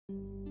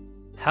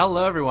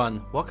Hello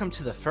everyone, welcome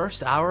to the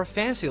first hour of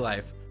Fantasy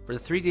Life for the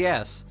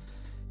 3DS.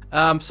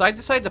 So I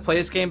decided to play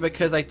this game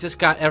because I just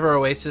got Ever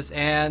Oasis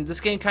and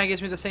this game kind of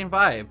gives me the same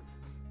vibe.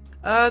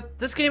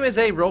 This game is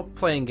a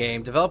role-playing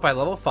game developed by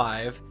Level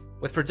 5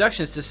 with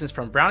production assistance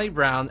from Brownie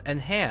Brown and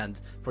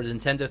Hand for the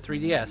Nintendo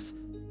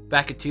 3DS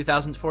back in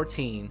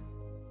 2014.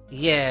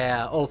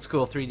 Yeah, old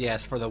school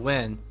 3DS for the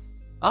win.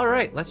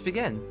 Alright, let's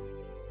begin.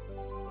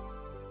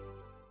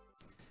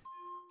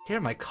 Hear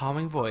my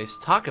calming voice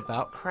talk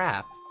about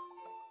crap.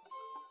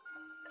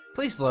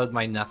 Please load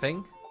my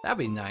nothing. That'd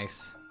be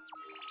nice.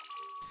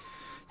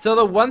 So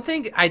the one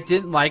thing I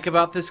didn't like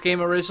about this game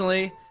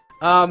originally,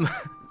 and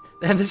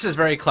this is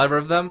very clever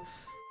of them,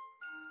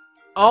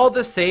 all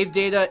the save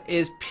data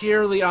is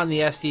purely on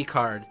the SD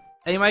card.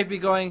 And you might be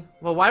going,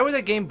 well, why would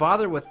the game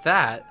bother with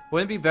that?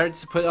 Wouldn't it be better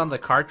just to put it on the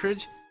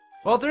cartridge?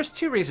 Well, there's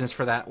two reasons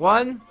for that.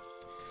 One,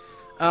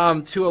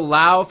 to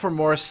allow for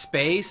more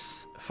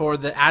space for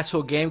the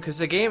actual game, because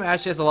the game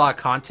actually has a lot of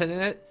content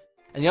in it.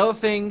 And the other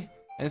thing,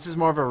 and this is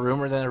more of a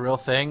rumor than a real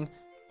thing,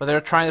 but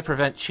they're trying to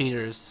prevent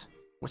cheaters,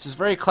 which is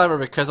very clever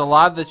because a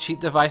lot of the cheat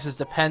devices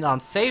depend on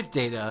save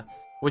data,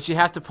 which you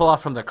have to pull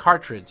out from the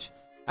cartridge.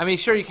 I mean,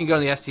 sure, you can go to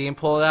the SD and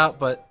pull it out,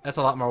 but that's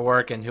a lot more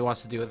work, and who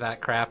wants to deal with that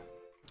crap?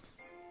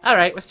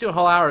 Alright, let's do a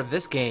whole hour of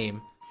this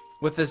game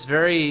with this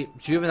very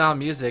juvenile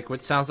music, which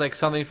sounds like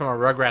something from a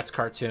Rugrats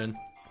cartoon.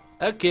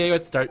 Okay,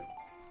 let's start.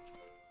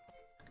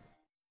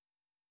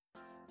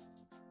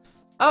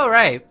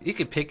 Alright, you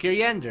can pick your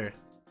gender.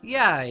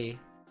 Yay!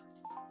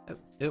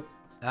 Oop.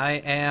 I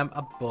am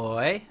a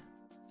boy.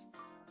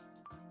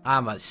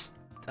 I'm a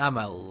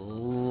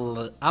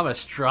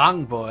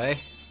strong boy.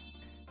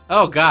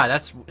 Oh god,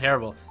 that's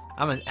terrible.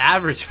 I'm an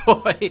average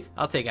boy.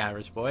 I'll take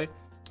average boy.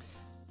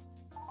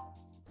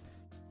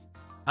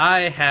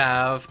 I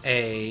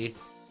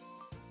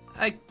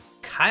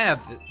kind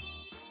of,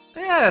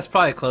 yeah, that's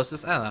probably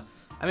closest. I don't know.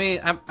 I mean,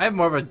 I have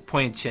more of a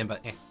pointed chin, but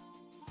eh.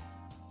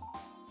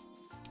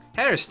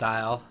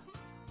 Hairstyle.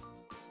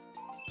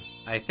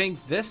 I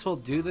think this will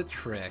do the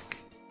trick.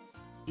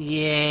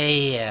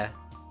 Yeah.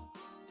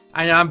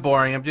 I know I'm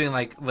boring. I'm doing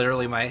like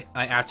literally my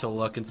actual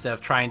look instead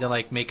of trying to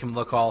like make him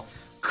look all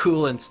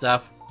cool and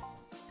stuff.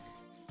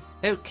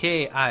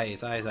 Okay,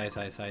 eyes. Oh,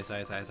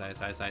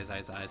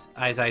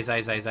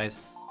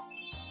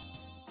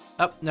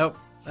 nope.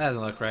 That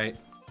doesn't look right.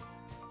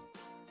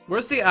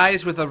 Where's the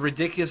eyes with a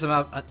ridiculous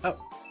amount of... oh.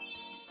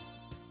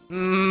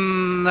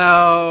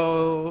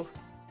 No.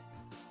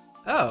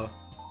 Oh.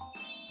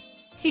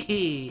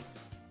 Hee.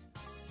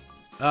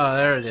 Oh,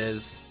 there it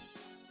is.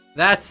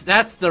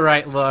 That's the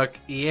right look.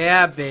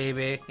 Yeah,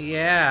 baby.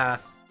 Yeah.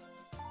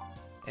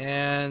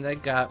 And I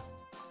got...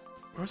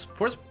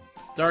 Where's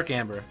Dark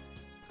Amber?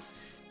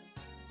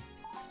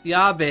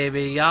 Yeah,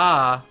 baby.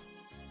 Yeah.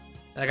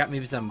 I got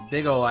maybe some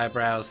big ol'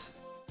 eyebrows.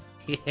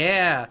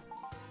 Yeah.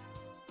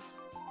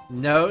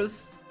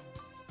 Nose?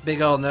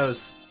 Big ol'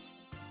 nose.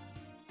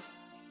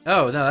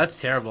 Oh, no, that's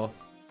terrible.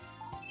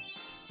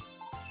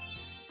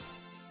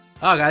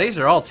 Oh god, these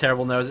are all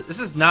terrible noses. This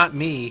is not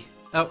me.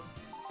 Oh,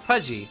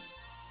 Pudgy.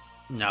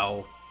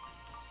 No.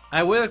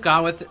 I would have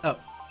gone with... oh.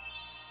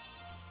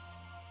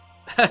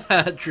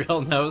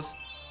 Drill nose.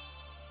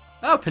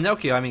 Oh,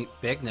 Pinocchio, I mean,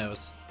 big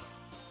nose.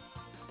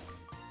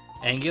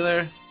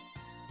 Angular.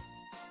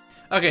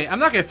 Okay, I'm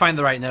not gonna find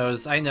the right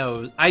nose. I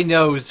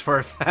knows for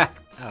a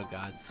fact. Oh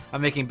god,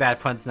 I'm making bad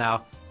puns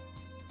now.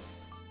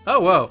 Oh,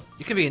 whoa,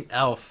 you could be an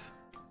elf.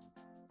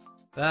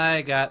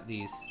 I got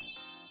these.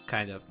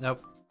 Kind of.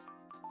 Nope.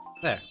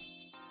 There.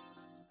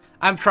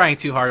 I'm trying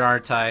too hard,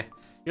 aren't I?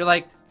 You're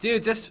like,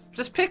 dude, just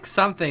pick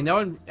something. No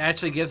one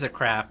actually gives a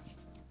crap.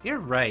 You're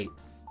right.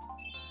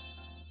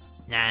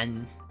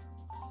 None.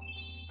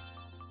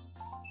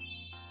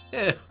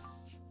 Ew.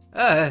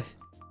 I'll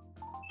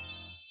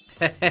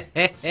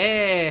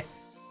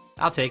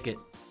take it.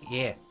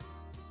 Yeah.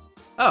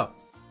 Oh.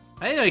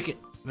 I didn't know you could...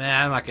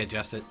 man, I'm not gonna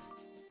adjust it.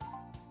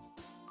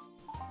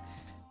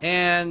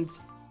 And...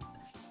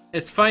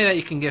 it's funny that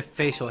you can get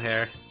facial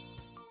hair.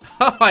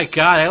 Oh my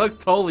god, I look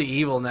totally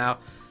evil now.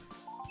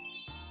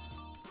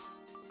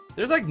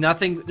 There's like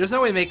nothing... there's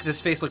no way to make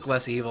this face look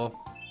less evil.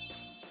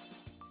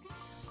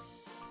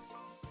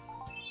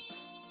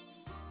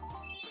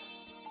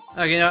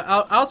 Okay, no,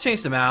 I'll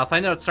change the mouth. I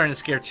know it's starting to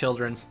scare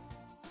children.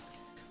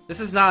 This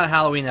is not a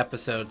Halloween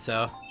episode,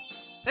 so...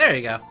 there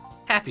you go.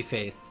 Happy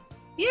face.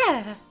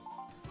 Yeah!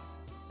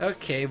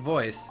 Okay,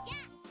 voice.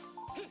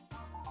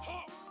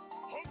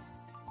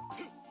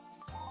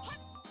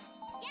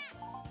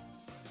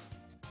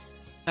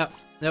 Oh,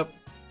 nope.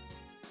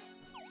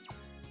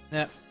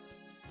 Yep.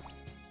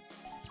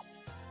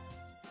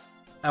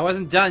 I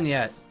wasn't done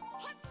yet.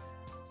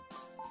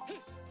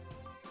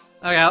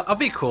 Okay, I'll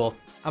be cool.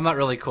 I'm not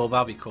really cool, but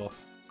I'll be cool.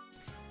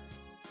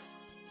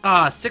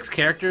 Ah, 6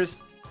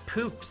 characters?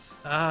 Poops.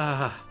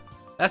 Ah.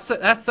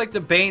 That's like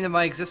the bane of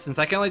my existence.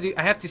 I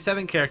have to do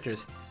 7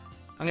 characters.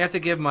 I'm gonna have to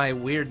give my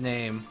weird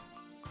name.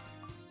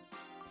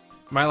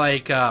 My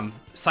like,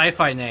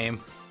 sci-fi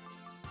name.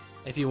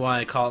 If you want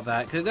to call it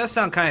that. Because it does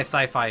sound kind of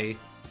sci-fi-y.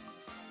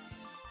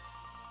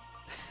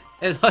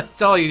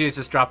 It's all you do is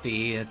just drop the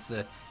E. It's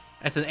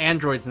an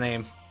android's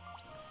name.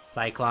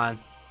 Cyclone.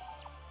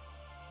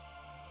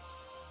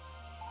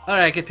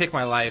 Alright, I can pick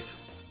my life.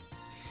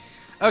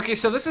 Okay,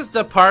 so this is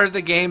the part of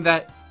the game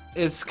that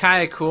is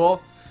kind of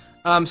cool.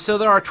 So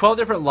there are 12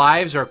 different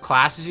lives or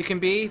classes you can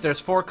be. There's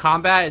 4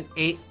 combat and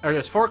 8, or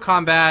there's 4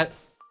 combat.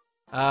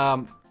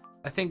 I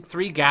think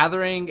 3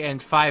 gathering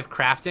and 5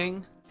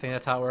 crafting. I think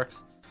that's how it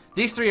works.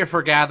 These 3 are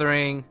for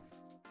gathering.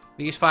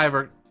 These 5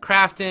 are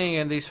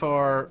crafting, and these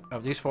 4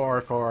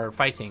 are for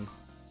fighting.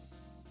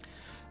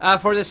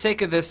 For the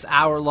sake of this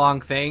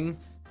hour-long thing,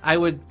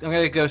 I'm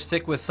gonna go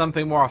stick with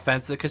something more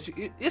offensive because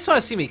you just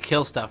want to see me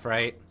kill stuff,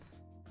 right?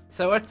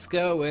 So let's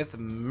go with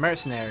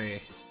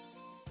mercenary.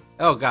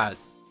 Oh god.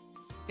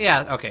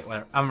 Yeah. Okay.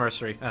 Whatever. I'm a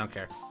mercenary. I don't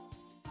care.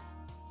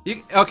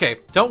 Okay?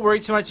 Don't worry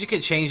too much. You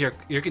can change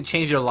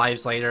your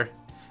lives later.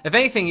 If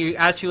anything, you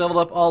actually leveled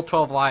up all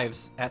 12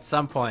 lives at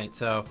some point.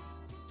 So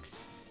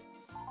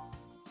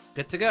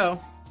good to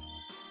go.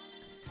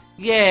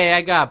 Yay!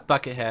 I got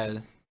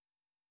Buckethead.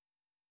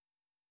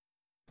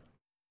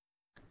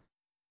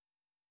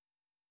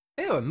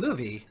 Ew, a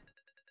movie.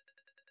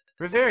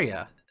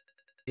 Riveria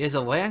is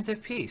a land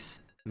of peace,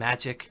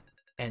 magic,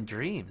 and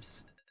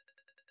dreams.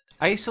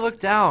 I used to look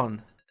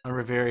down on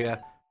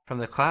Riveria from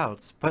the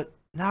clouds, but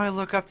now I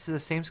look up to the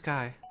same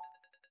sky.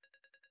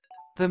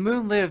 The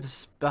moon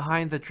lives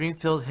behind the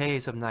dream-filled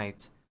haze of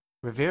night.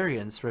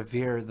 Riverians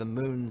revere the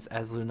moons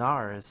as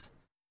Lunaris.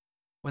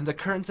 When the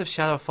curtains of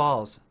shadow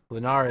falls,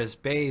 Lunaris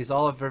bathes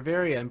all of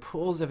Riveria in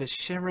pools of its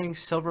shimmering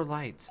silver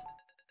light.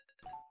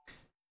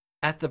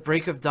 At the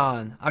break of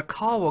dawn, a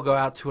call will go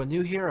out to a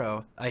new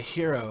hero, a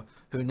hero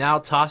who now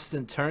tosses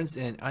and turns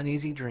in an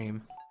uneasy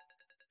dream.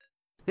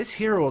 This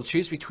hero will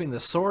choose between the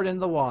sword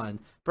and the wand.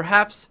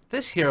 Perhaps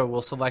this hero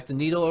will select the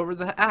needle over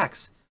the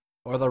axe,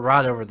 or the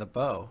rod over the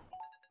bow.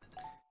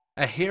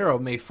 A hero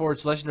may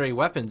forge legendary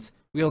weapons,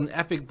 wield an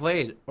epic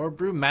blade, or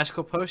brew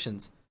magical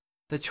potions.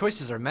 The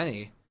choices are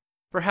many.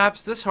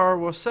 Perhaps this hero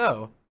will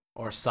sew,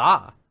 or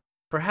saw.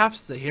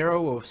 Perhaps the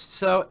hero will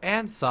sew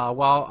and saw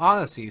while on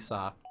a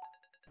seesaw.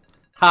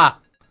 Ha!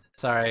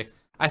 Sorry.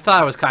 I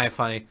thought it was kind of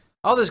funny.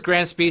 All this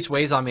grand speech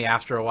weighs on me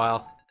after a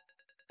while.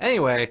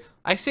 Anyway,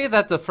 I see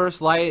that the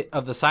first light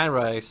of the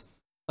sunrise.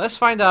 Let's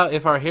find out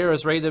if our hero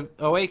is ready to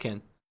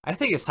awaken. I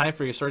think it's time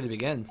for your story to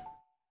begin.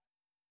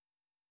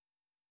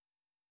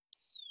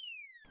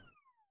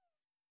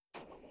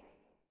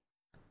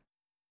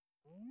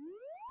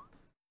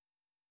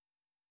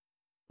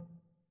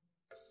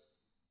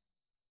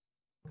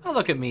 Oh,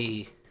 look at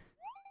me.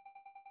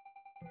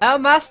 Oh,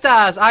 my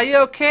stars, are you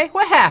okay?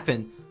 What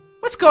happened?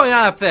 What's going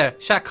on up there?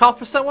 Should I call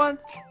for someone?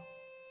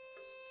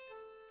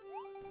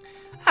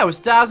 I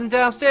was dowsing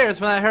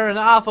downstairs when I heard an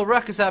awful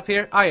ruckus up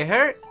here. Are you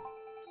hurt?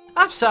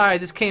 I'm sorry I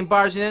just came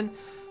barging in,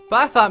 but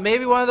I thought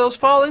maybe one of those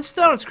falling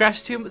stones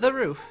crashed to the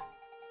roof.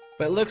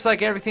 But it looks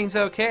like everything's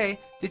okay.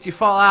 Did you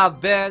fall out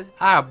of bed?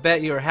 I'll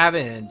bet you were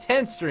having an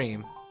intense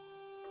dream.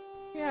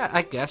 Yeah,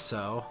 I guess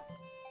so.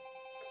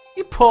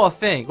 You poor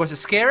thing. Was it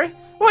scary?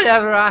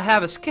 Whatever, I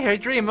have a scary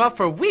dream up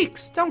for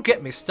weeks. Don't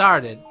get me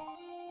started.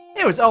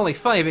 It was only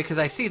funny because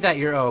I see that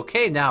you're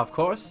okay now, of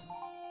course.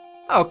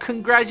 Oh,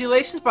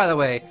 congratulations, by the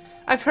way.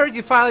 I've heard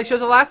you finally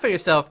chose a life for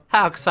yourself.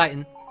 How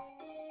exciting.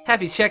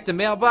 Have you checked the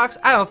mailbox?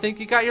 I don't think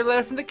you got your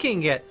letter from the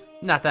king yet.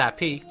 Not that I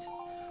peeked.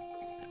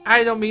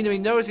 I don't mean to be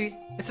nosy.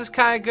 It just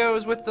kind of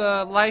goes with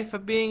the life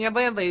of being a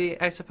landlady,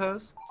 I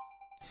suppose.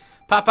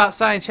 Pop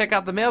outside and check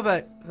out the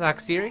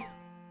mailbox, dearie.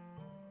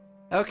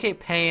 Okay,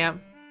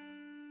 Pam.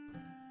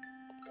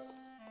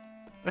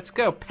 Let's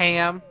go,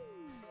 Pam.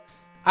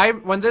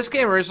 When this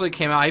game originally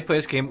came out, I played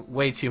this game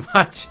way too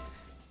much.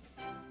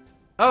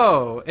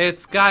 Oh,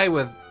 it's guy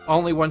with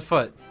only 1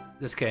 foot.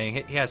 This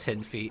king, he has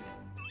hidden feet.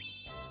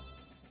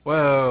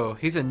 Whoa,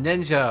 he's a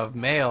ninja of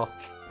mail.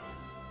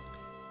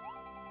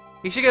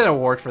 He should get an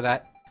award for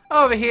that.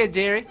 Over here,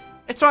 dearie.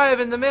 It's right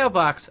in the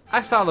mailbox.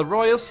 I saw the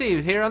royal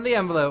seal here on the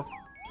envelope.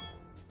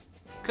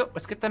 Go,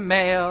 let's get the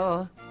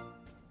mail.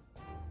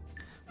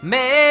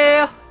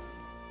 Mail!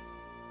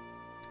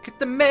 Get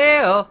the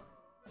mail!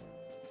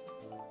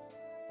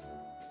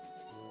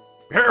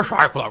 Here's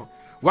Cyclone.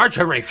 What's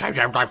your reason?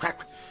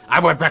 I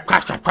would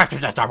request a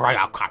question at the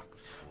Royal Court.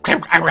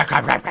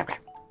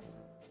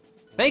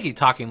 Thank you,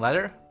 talking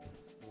letter.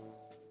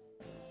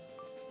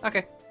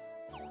 Okay.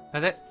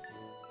 That's it.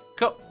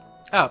 Cool.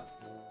 Oh.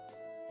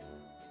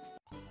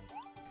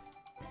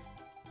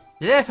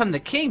 The letter from the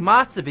king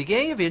marks the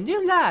beginning of your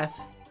new life.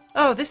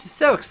 Oh, this is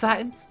so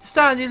exciting. To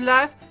start a new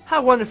life?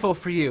 How wonderful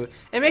for you.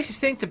 It makes you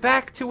think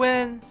back to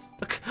when...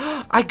 Look,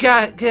 I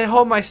gotta get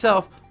hold of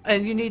myself,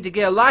 and you need to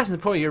get a license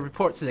before you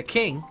report to the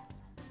king.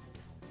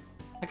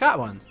 I got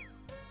one.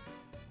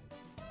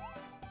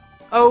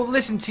 Oh,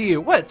 listen to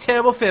you. What a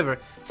terrible fibber.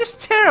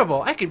 Just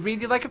terrible. I could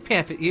read you like a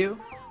pamphlet, you.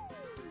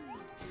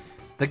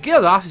 The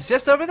guild office is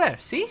just over there,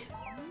 see?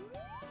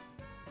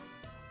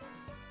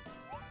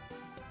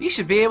 You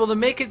should be able to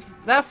make it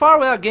that far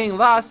without getting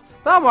lost,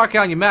 but I'll mark it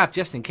on your map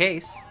just in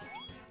case.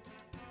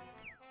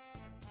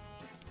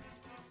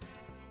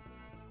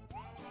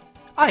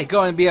 I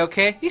going to be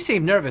okay? You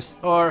seem nervous.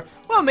 Or,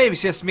 well, maybe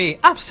it's just me.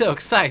 I'm so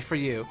excited for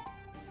you.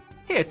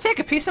 Here, take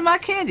a piece of my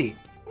candy.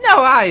 No,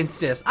 I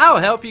insist. I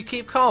will help you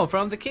keep calm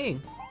from the king.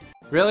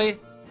 Really?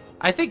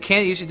 I think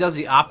candy usually does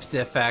the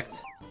opposite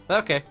effect.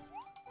 Okay.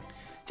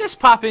 Just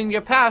pop in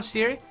your pouch,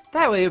 dearie.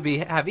 That way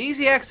you'll have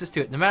easy access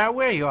to it no matter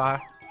where you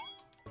are.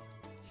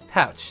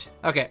 Pouch.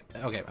 Okay,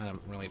 okay. I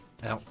don't really...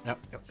 No.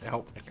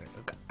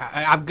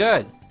 I'm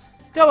good.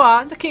 Go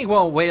on. The king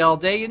won't wait all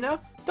day, you know.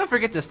 Don't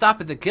forget to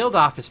stop at the guild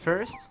office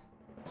first.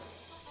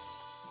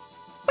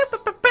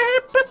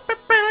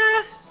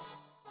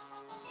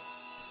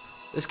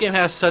 This game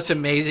has such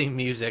amazing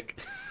music.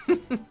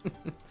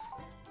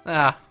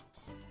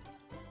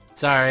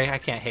 Sorry, I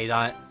can't hate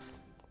on it.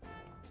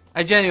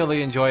 I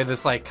genuinely enjoy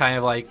this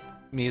kind of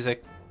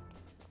music.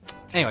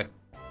 Anyway.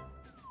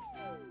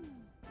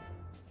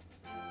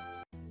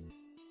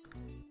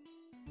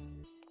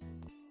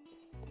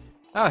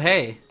 Oh,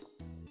 hey.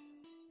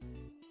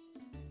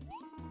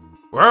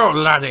 Well,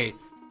 laddie,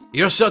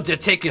 you're sure to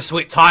take your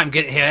sweet time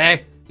getting here, eh?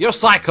 You're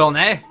Cyclone,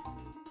 eh?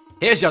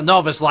 Here's your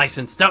novice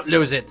license, don't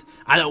lose it.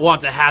 I don't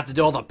want to have to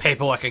do all the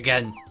paperwork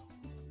again.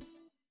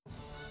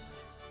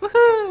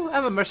 Woohoo!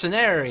 I'm a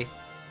mercenary.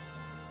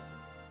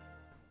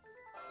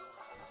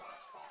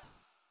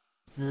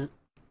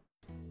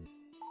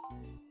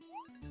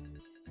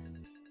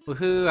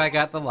 Woohoo, I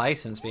got the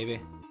license, baby.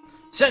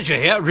 Since you're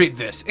here, read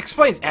this.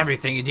 Explains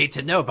everything you need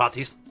to know about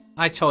these.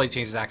 I totally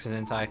changed his accent,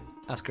 didn't I?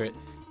 That's great.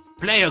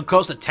 Pay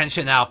close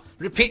attention now.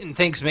 Repeating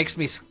things makes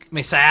me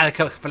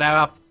sciatica flare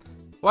up.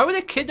 Why would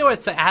a kid know what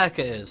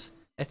sciatica is?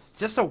 It's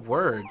just a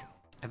word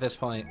at this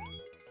point.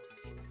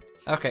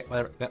 Okay,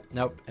 whatever.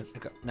 Nope.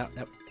 No.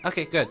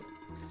 Okay, good.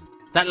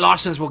 That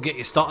license will get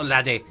you started,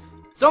 laddie.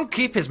 Don't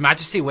keep His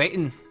Majesty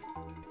waiting.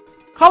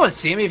 Come and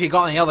see me if you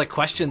got any other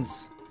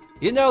questions.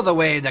 You know the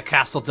way in the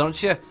castle,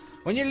 don't you?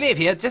 When you leave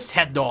here, just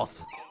head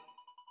north.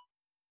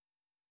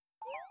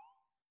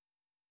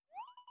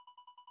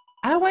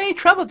 I don't want any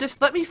trouble, just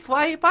let me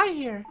fly by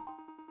here.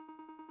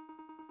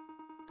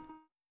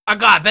 I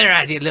got a better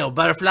idea, little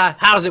butterfly.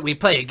 How is it we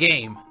play a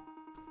game?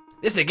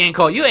 This is a game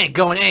called You Ain't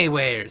Going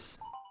Anywheres.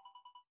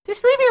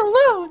 Just leave me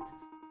alone.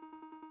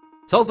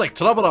 Sounds like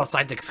trouble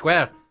outside the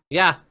square.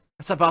 Yeah,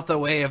 that's about the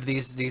way of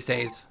these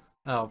days.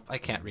 Oh, I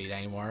can't read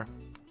anymore.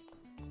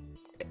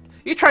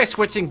 You try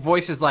switching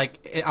voices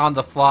on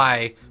the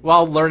fly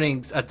while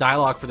learning a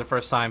dialogue for the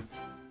first time.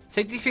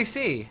 Say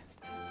DVC.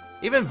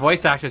 Even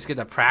voice actors get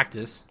to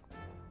practice.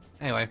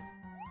 Anyway.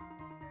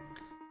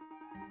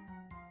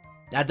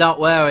 Now don't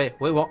worry,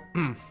 we won't.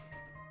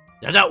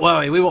 Now don't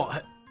worry, we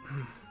won't.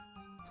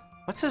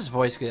 What's his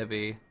voice gonna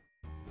be?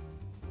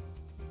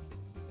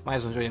 Might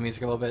as well enjoy the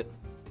music a little bit.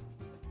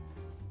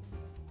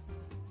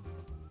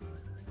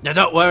 Now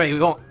don't worry, we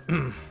won't.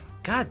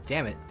 God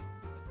damn it.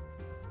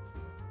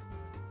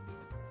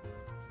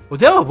 Well,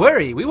 don't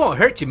worry, we won't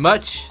hurt you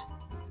much.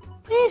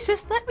 Please,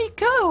 just let me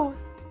go.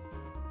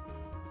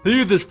 Did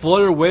you just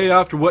flutter away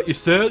after what you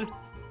said?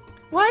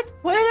 What?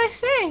 What did I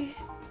say?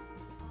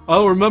 I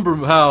don't remember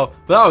how,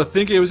 but I was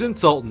thinking it was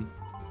insulting.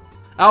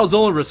 I was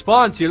only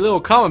responding to your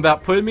little comment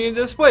about putting me in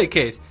the display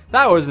case.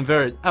 That wasn't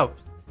very... Oh,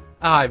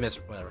 I missed...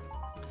 whatever.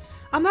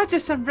 I'm not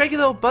just some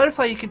regular old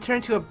butterfly you can turn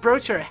into a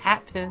brooch or a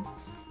hat pin.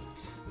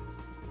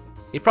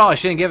 You probably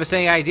shouldn't give us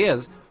any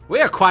ideas.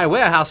 We are quite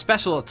aware how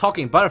special a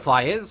talking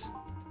butterfly is.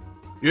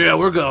 Yeah,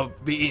 we're gonna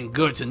be eating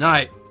good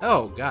tonight.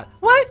 Oh, God.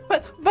 What?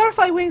 But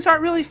butterfly wings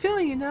aren't really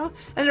filling, you know?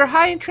 And they're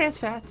high in trans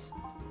fats.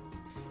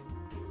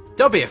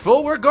 Don't be a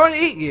fool, we're going to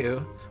eat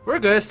you. We're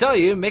going to sell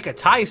you and make a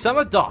tidy sum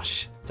of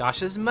dosh.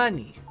 Dosh is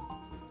money.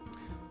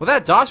 With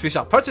that dosh, we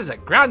shall purchase a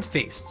grand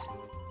feast.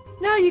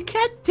 No, you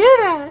can't do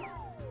that.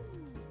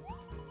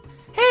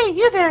 Hey,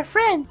 you there,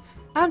 friend.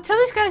 Tell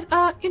these guys,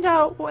 you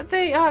know,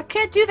 they,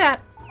 can't do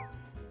that.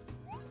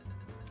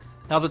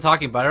 Now the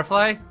talking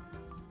butterfly?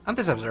 I'm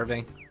just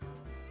observing.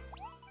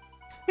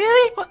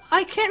 Really? Well,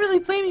 I can't really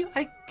blame you,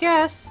 I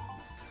guess.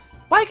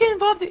 Why get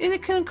involved in the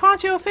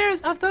concho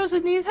affairs of those who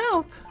need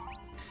help?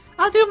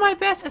 I'll do my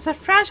best as a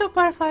fragile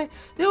butterfly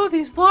deal with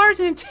these large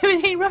and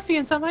intimidating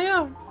ruffians on my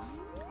own.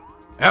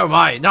 Oh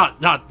my,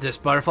 not this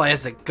butterfly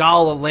has the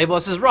gall to label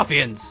us as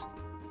ruffians.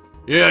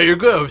 Yeah, you're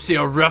good to see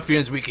how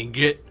ruffians we can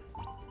get.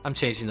 I'm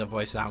changing the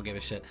voice, I don't give a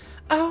shit.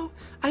 Oh,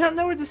 I don't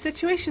know where the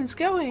situation's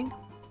going.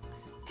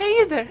 Hey,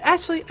 you there.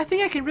 Actually, I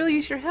think I can really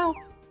use your help.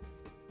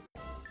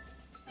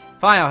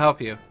 Fine, I'll help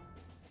you.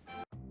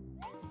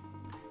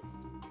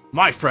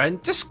 My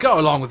friend, just go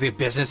along with your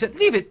business and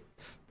leave it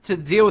to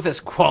deal with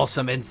this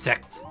quarrelsome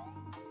insect.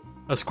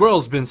 A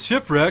squirrel's been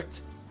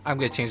shipwrecked. I'm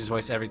gonna change his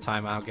voice every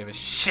time. I don't give a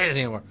shit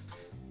anymore.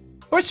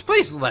 Which,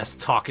 please, less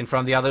talking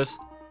from the others.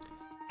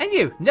 And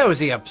you,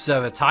 nosy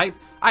observer type,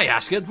 I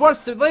ask you at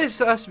once to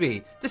let us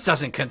be. This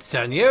doesn't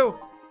concern you.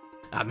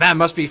 A man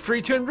must be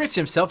free to enrich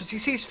himself as he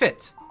sees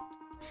fit,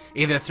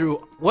 either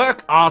through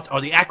work, art,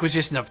 or the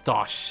acquisition of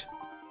dosh.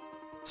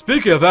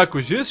 Speaking of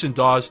acquisition,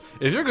 Dodge,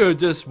 if you're gonna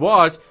just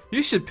watch,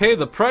 you should pay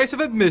the price of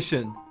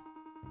admission.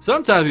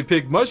 Sometimes we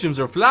pick mushrooms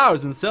or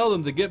flowers and sell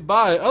them to get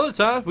by, other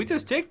times we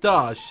just take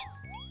Dodge.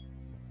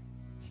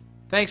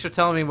 Thanks for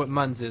telling me what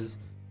Muns is.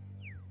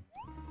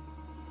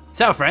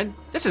 So, friend,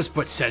 this is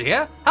Butch said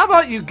here. How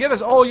about you give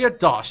us all your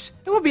dosh,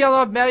 and we'll be on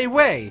our merry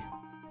way.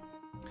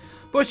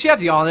 But you have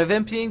the honor of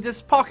emptying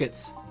his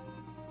pockets.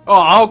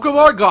 Oh, how come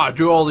I gotta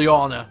do all the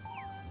honor?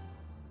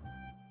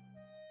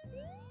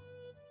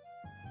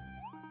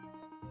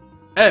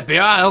 Hey,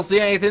 I don't see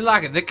anything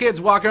like it. The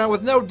kid's walking around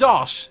with no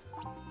dosh.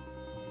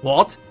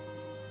 What?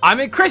 I'm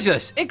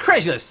incredulous!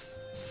 Incredulous!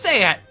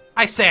 Say it!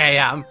 I say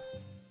I am!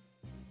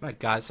 My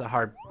god, it's a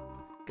hard...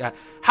 God.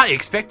 How do you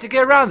expect to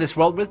get around this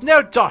world with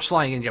no dosh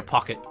lying in your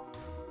pocket?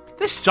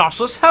 This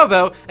doshless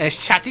hobo and his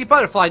chatty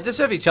butterfly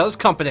deserve each other's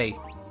company.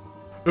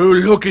 Oh,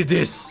 look at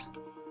this!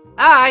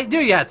 I knew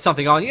you had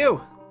something on you.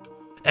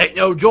 Ain't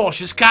no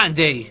dosh, it's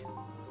candy!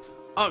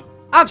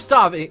 I'm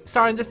starting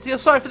to feel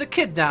sorry for the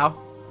kid now.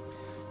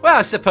 Well,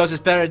 I suppose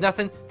it's better than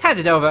nothing. Hand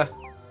it over.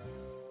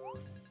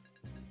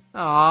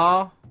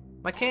 Aww,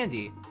 my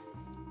candy.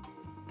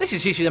 This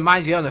is usually to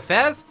mind your own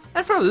affairs,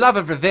 and for the love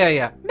of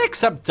Reveria,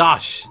 mix up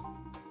dosh.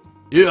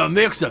 Yeah,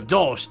 mix up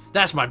dosh.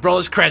 That's my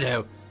brother's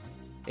credo.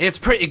 It's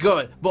pretty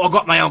good, but I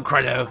got my own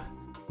credo.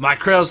 My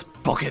credo's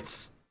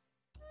buckets.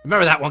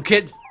 Remember that one,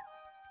 kid?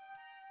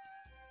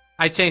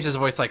 I changed his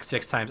voice like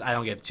 6 times. I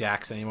don't get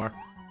jacks anymore.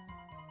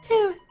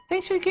 Ew,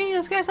 thanks for getting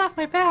those guys off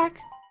my back.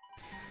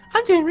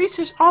 I'm doing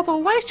research on all the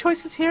life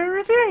choices here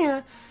in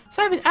Riveria,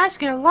 so I've been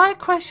asking a lot of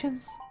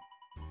questions.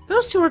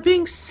 Those two were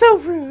being so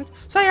rude,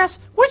 so I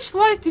asked, which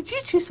life did you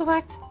two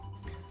select?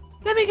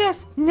 Let me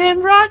guess,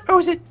 Nimrod, or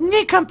was it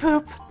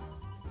Nincompoop?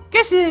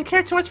 Guess you didn't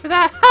care too much for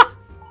that, ha!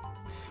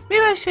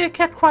 Maybe I should have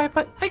kept quiet,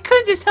 but I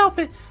couldn't just help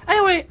it.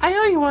 Anyway, I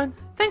owe you one.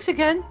 Thanks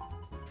again.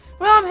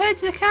 Well, I'm headed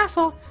to the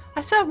castle.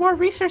 I still have more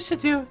research to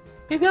do.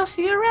 Maybe I'll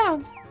see you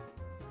around.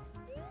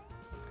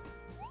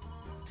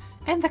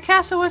 And the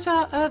castle was,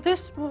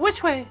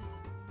 which way?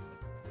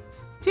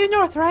 Due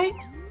north, right?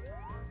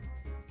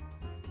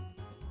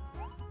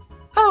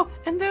 Oh,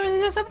 and there it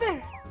is up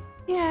there.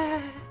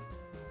 Yeah.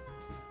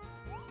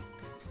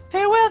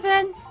 Farewell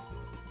then.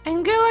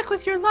 And good luck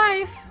with your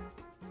life.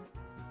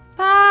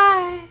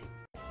 Bye.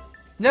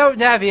 No,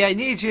 Navi, I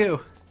need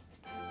you.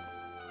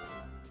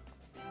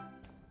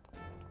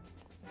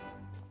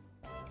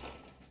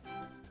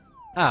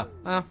 Oh,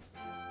 well.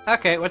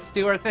 Okay, let's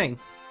do our thing.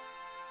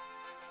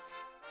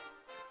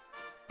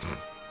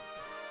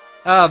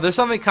 There's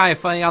something kind of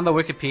funny on the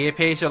Wikipedia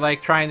page. They're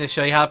like trying to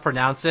show you how to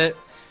pronounce it,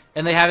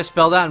 and they have it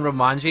spelled out in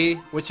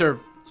Romanji, which are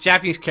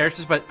Japanese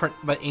characters but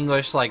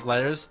English like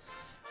letters,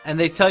 and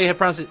they tell you how to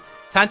pronounce it.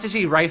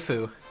 Fantasy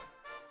Raifu.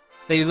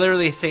 They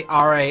literally say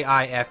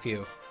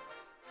R-A-I-F-U.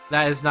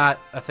 That is not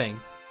a thing.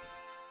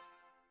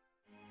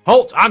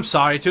 Halt! I'm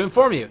sorry to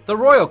inform you. The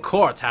royal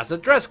court has a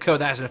dress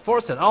code that is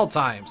enforced at all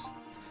times.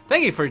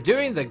 Thank you for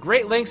doing the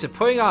great lengths of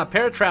putting on a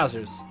pair of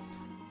trousers.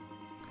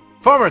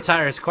 Formal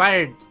attire is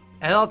required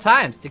at all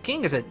times. The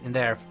king is in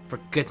there, for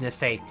goodness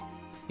sake.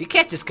 You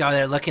can't just go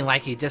there looking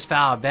like you just fell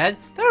out of bed.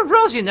 There are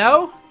rules, you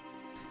know.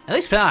 At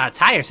least put on a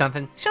tie or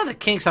something. Show the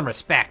king some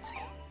respect.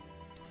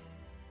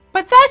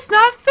 But that's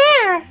not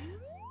fair!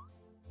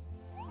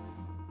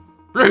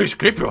 Please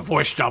keep your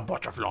voice down,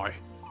 Butterfly.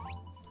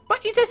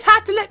 But you just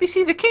have to let me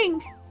see the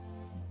king.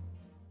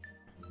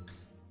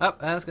 Oh,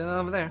 that's going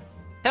over there.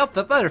 Help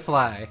the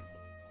butterfly.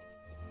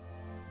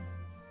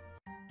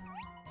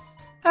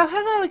 Oh,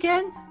 hello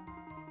again.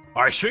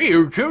 I see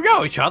you two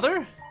know each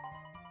other.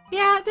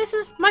 Yeah, this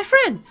is my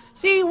friend.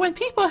 See, when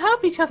people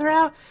help each other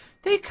out,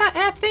 they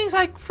have things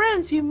like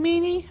friends, you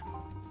meanie.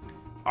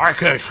 I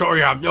can assure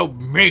you I'm no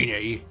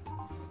meanie.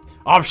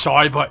 I'm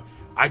sorry, but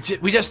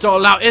we just don't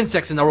allow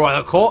insects in the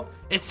royal court.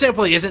 It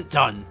simply isn't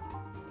done.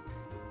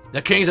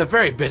 The king's a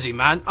very busy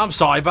man. I'm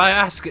sorry, but I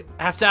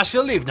have to ask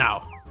you to leave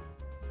now.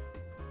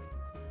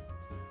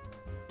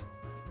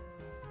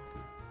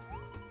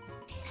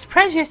 He's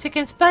prejudiced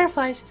against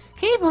butterflies.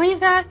 Can you believe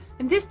that?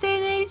 In this day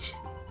and age?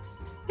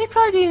 They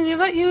probably didn't even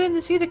let you in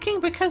to see the king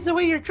because of the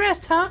way you're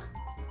dressed, huh?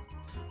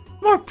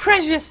 More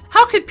prejudice!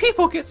 How could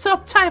people get so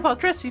uptight about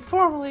dressing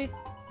formally?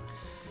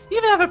 You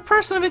even have a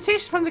personal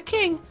invitation from the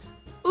king.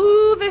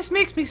 Ooh, this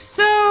makes me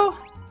so...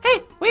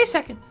 Hey, wait a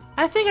second.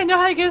 I think I know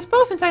how to get us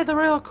both inside the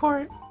royal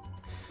court.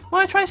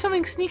 Want to try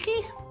something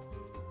sneaky?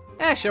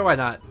 Yeah, sure, why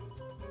not?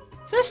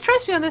 So just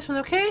trust me on this one,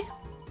 okay?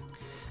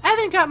 I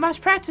haven't got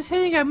much practice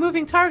hitting a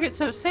moving target,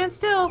 so stand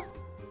still.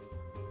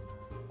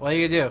 What are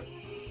you gonna do?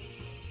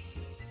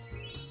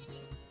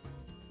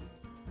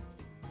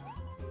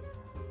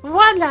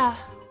 Voila!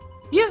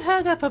 You've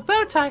held up a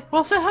bow tie,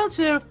 well, so held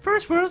to the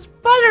first world's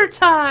butter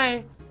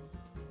tie!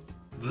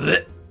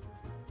 Blech.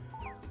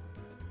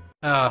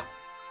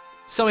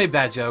 So many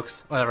bad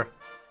jokes. Whatever.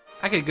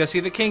 I could go see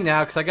the king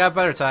now because I got a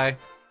butter tie.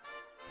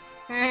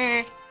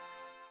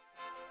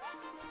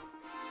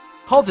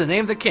 Hold the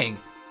name of the king.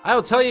 I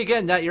will tell you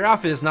again that your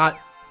outfit is not...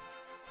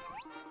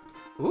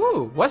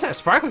 Ooh, what's that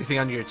sparkly thing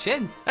under your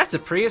chin? That's the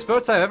prettiest bow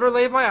tie I've ever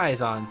laid my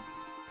eyes on.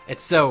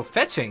 It's so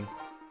fetching.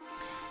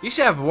 You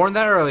should have worn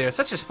that earlier.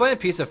 Such a splendid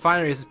piece of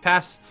finery has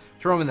passed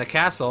to roam in the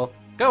castle.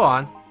 Go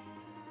on.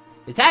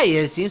 The tie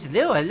here seems a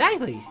little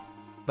unlikely,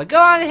 but go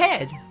on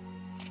ahead.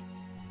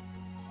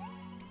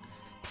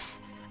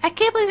 I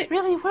can't believe it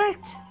really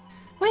worked.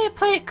 Way to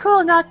play it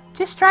cool. Now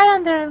just try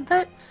on there and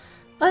let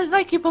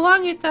like you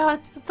belong at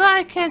the...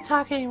 I can't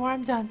talk anymore.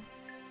 I'm done.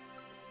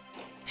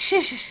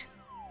 Shush.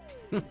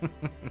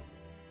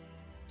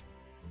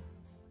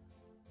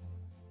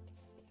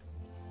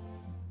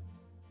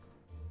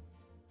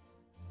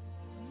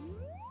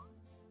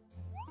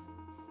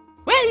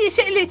 Well, you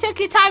certainly took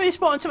your time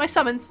responding to my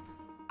summons.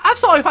 I'm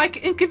sorry if I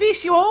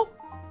inconvenienced you all.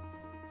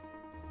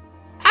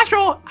 After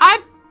all,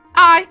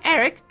 I,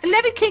 Eric,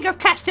 11th King of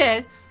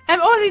Castel,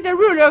 am only the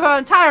ruler of our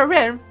entire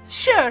realm.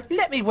 Sure,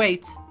 let me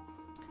wait.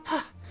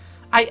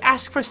 I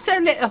ask for so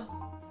little.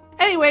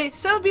 Anyway,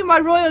 so it will be my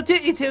royal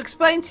duty to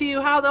explain to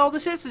you how all the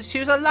citizens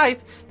choose a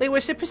life they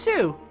wish to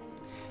pursue.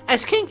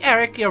 As King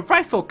Eric, your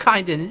rightful,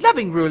 kind, and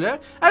loving ruler,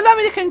 allow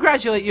me to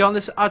congratulate you on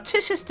this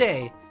auspicious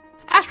day.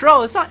 After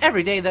all, it's not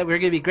every day that we're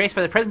going to be graced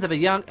by the presence of a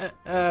young,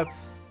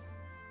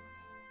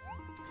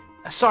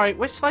 sorry,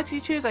 which life do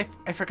you choose? I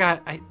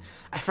forgot.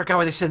 I forgot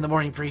what they said in the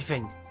morning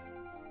briefing.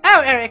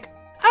 Oh,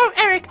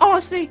 Eric,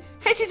 honestly,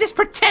 can't you just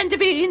pretend to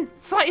be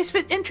slightly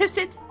bit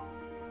interested?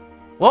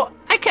 What?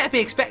 I can't be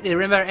expected to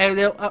remember a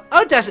little...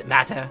 oh, does it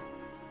matter?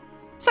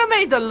 So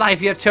may the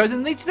life you have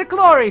chosen lead to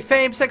glory,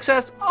 fame,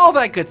 success, all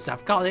that good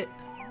stuff, call it.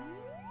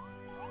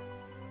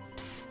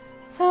 Psst,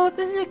 so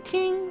this is a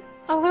king,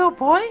 a little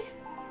boy?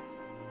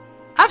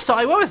 I'm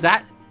sorry, what was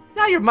that?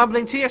 Now you're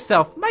mumbling to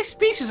yourself. My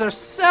speeches are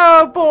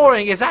so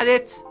boring, is that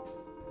it?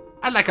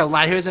 I'd like a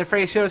lad who isn't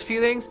afraid to show his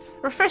feelings.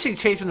 Refreshing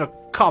change from the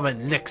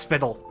common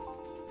lick-spittle.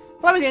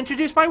 Allow me to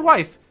introduce my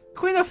wife,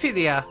 Queen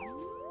Ophelia.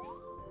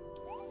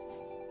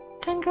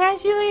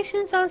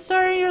 Congratulations on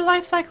starting your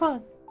life,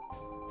 Cyclone.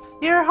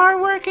 Your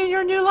hard work in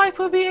your new life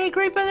will be a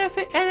great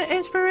benefit and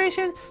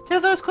inspiration to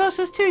those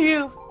closest to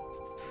you.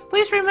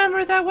 Please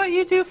remember that what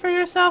you do for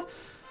yourself,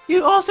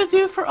 you also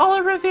do for all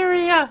of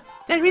Reveria.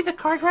 Did I read the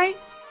card right?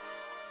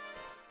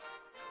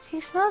 She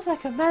smells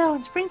like a meadow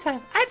in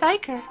springtime. I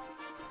like her.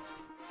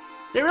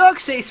 The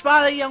Roxy,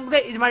 smiling young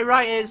lady to my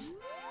right is...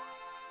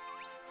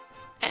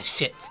 ah,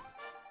 shit.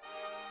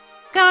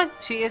 Gone.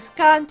 She is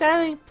gone,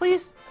 darling.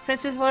 Please,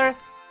 Princess Laura.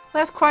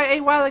 Left quite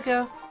a while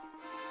ago.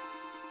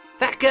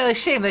 That girl is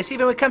shameless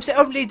even when it comes to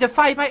openly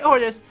defying my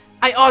orders.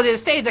 I order her to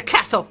stay in the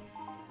castle.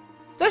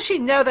 Does she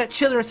know that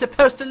children are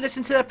supposed to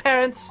listen to their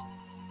parents?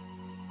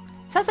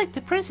 Sounds like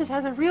the princess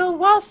has a real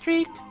wall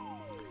streak.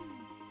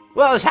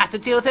 We'll just have to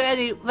deal with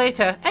it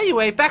later.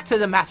 Anyway, back to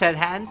the matter at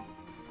hand.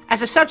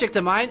 As a subject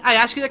of mine, I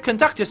ask you to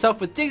conduct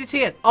yourself with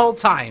dignity at all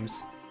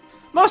times.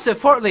 Most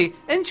importantly,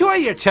 enjoy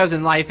your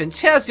chosen life and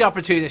cherish the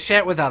opportunity to share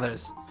it with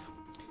others.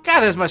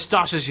 Gather as much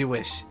stars as you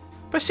wish.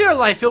 Pursue a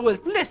life filled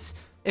with bliss,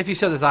 if you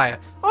so desire.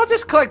 Or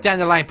just collect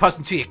dandelion puffs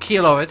until you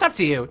keel over. It's up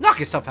to you. Knock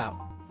yourself out.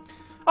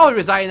 All who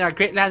reside in our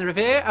great land of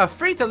Revere are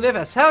free to live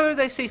as however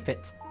they see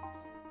fit.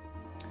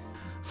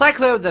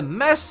 Cyclone the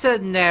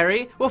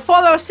Mercenary will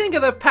follow a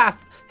singular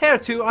path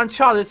hitherto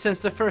uncharted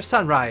since the first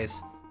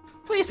sunrise.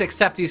 Please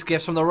accept these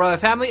gifts from the royal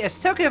family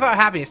as token of our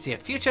happiness to your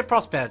future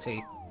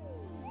prosperity.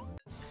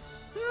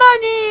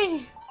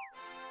 Money!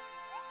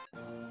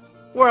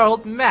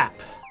 World map.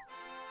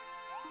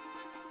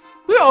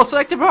 We would also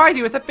like to provide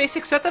you with a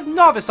basic set of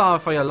novice armor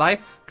for your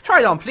life. Try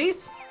it on,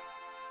 please.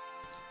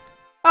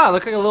 Ah, I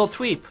look like a little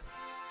tweep.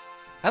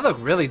 I look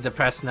really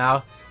depressed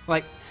now.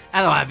 Like,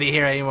 I don't want to be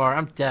here anymore.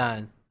 I'm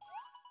done.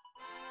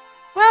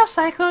 Well,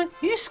 Cyclone,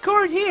 you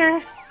scored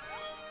here.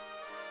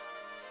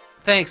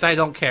 Thanks, I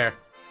don't care.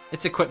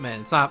 It's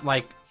equipment. It's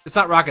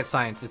not rocket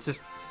science. It's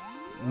just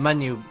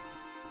menu.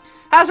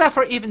 How's that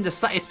for even the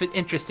slightest bit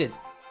interested?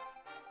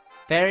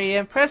 Very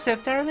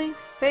impressive, darling.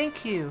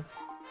 Thank you.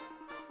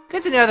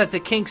 Good to know that the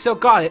king still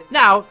got it.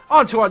 Now,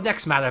 on to our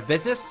next matter of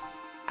business.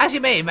 As you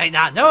may or may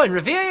not know, in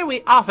Reveria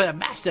we offer a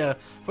master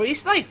for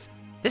each life.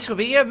 This will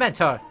be your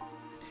mentor.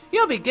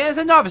 You'll begin as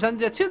a novice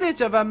under the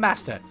tutelage of a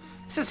master.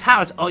 This is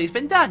how it's always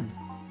been done.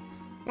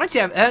 Once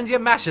you have earned your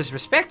master's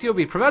respect, you'll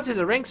be promoted to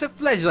the ranks of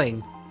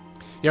fledgling.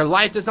 Your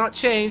life does not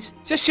change,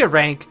 just your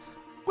rank.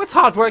 With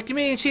hard work, you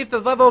may achieve the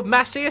level of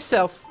master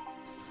yourself.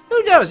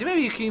 Who knows,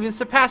 maybe you can even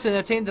surpass and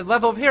obtain the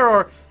level of hero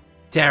or,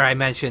 dare I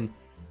mention,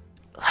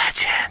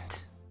 legend.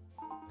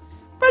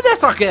 But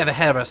let's not get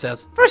ahead of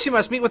ourselves. First you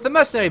must meet with the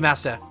mercenary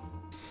master.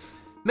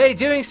 May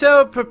doing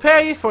so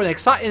prepare you for an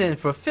exciting and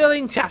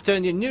fulfilling chapter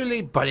in your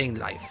newly budding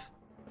life.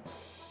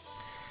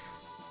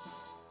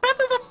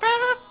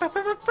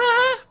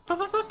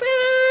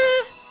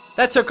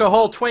 That took a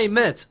whole 20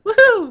 minutes.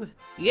 Woohoo!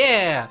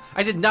 Yeah,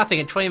 I did nothing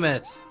in 20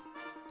 minutes.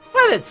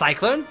 Well then,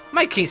 Cyclone,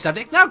 my key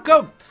subject, now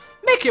go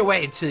make your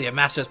way to your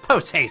master's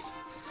post-haste.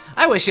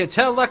 I wish you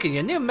eternal luck in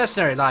your new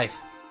mercenary life.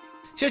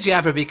 Should you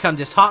ever become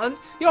disheartened,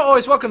 you're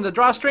always welcome to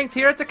draw strength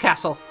here at the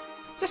castle.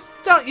 Just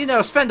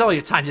don't, spend all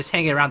your time just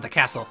hanging around the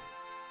castle.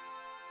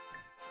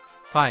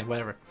 Fine,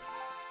 whatever.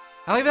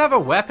 I don't even have a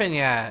weapon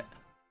yet.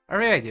 Or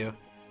maybe I do.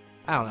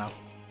 I don't know.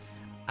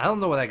 I don't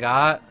know what I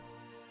got.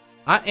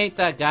 I ain't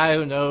that guy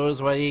who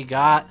knows what he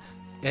got.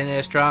 In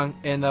his strong,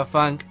 in the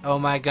funk, oh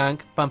my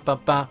gunk, bum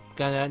bum bum,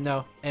 gonna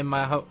know, in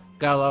my hope,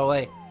 go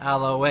away,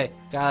 I'll away,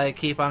 gotta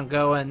keep on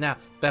going now,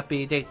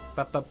 beppy dee,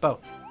 ba ba bo.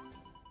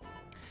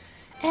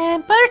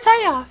 And butter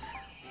tie off.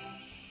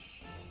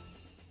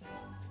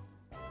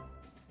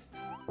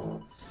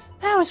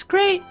 That was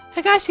great.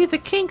 I gotta see the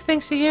kink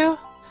thanks to you.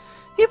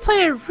 You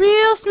played it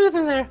real smooth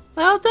in there.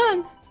 Well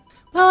done.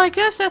 Well, I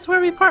guess that's where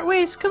we part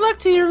ways. Good luck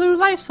to your new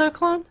life,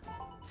 Cyclone.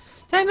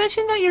 Did I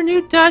mention that your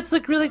new duds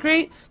look really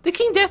great? The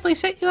king definitely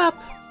set you up.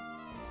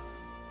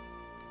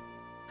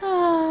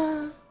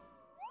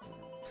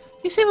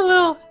 You seem a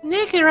little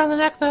naked around the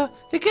neck, though.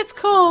 If it gets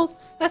cold,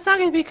 that's not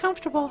going to be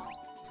comfortable.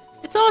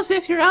 It's almost as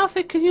if your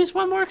outfit could use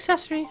one more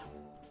accessory.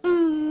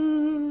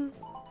 You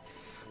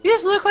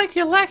just look like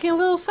you're lacking a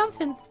little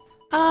something.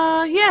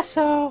 Yeah,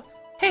 so...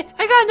 Hey,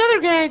 I got another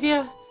great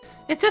idea.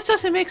 It just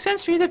doesn't make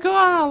sense for you to go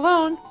out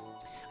alone.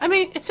 I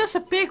mean, it's just a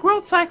big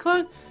world,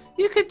 Cyclone.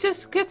 You could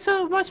just get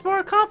so much more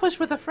accomplished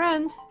with a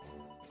friend.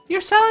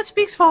 Your silence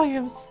speaks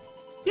volumes.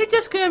 You're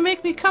just gonna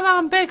make me come out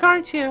and beg,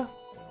 aren't you?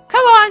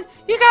 Come on!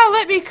 You gotta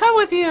let me come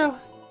with you!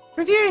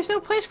 Reverie is no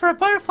place for a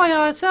butterfly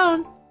on its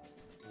own.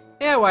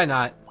 Yeah, why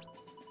not?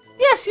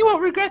 Yes, you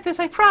won't regret this,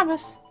 I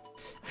promise.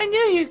 I knew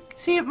you'd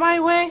see it my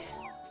way.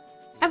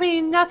 I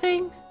mean,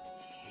 nothing.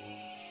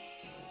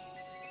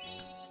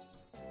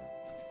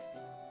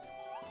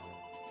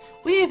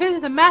 We need to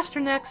visit the master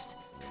next.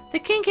 The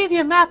king gave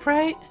you a map,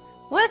 right?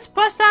 Let's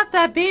bust out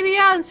that baby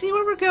out and see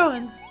where we're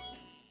going.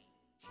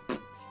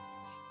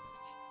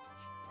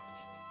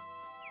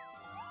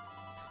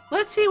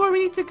 Let's see where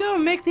we need to go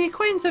and make the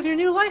acquaintance of your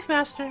new life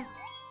master.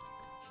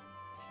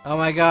 Oh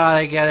my god,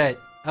 I get it.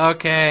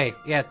 Okay,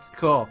 yeah, it's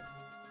cool.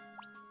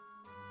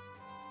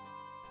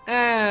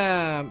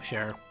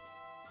 Sure.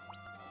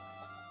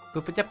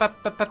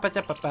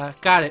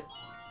 Got it.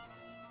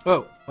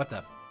 Whoa, what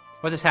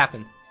just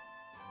happened?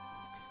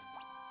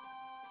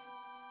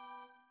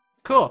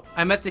 Cool,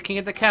 I met the king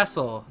at the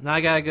castle. Now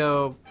I gotta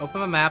go open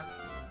my map.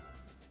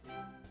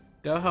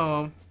 Go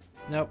home.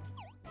 Nope.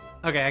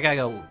 Okay, I gotta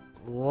go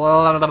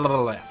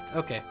left.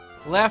 Okay,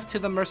 left to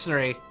the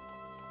mercenary.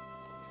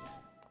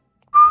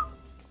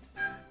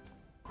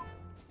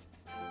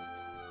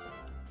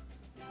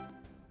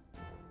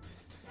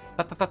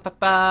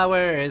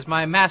 Where is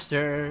my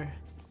master?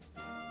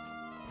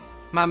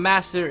 My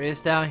master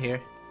is down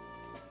here.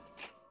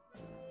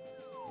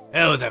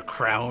 Oh, the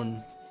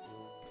crown.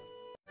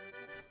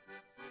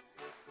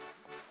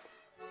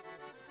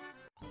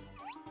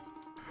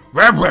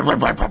 I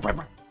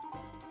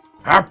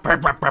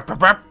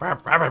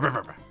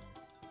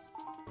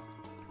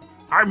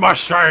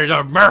must say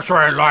the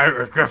mercenary life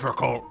is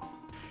difficult.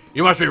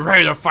 You must be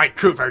ready to fight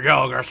tooth and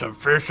nail against some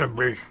fearsome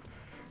beast.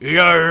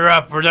 You're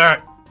up for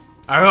that.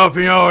 I hope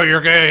you know what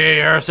you're getting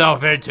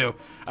yourself into.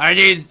 I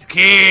need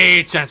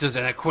keen senses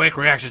and a quick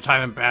reaction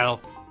time in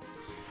battle.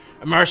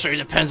 A mercenary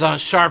depends on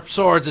sharp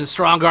swords and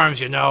strong arms,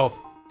 you know.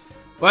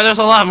 But there's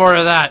a lot more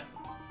to that.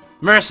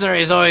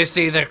 Mercenaries always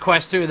see their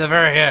quest through the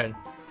very end.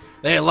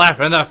 They laugh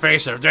in the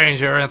face of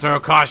danger and throw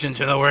caution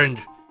to the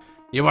wind.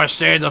 You must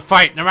stay in the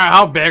fight, no matter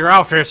how big or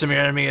how fearsome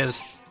your enemy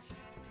is.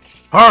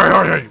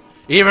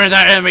 Even if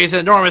that enemy is an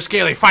enormous,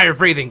 scaly,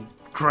 fire-breathing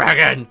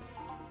dragon.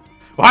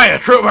 Why, a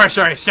true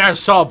mercenary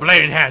stands tall,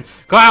 blade in hand,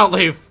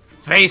 gallantly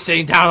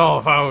facing down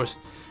all foes.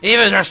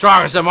 Even their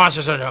strongest of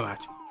monsters are no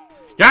match.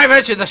 Did I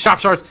mention the sharp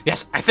swords?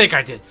 Yes, I think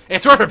I did.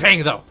 It's worth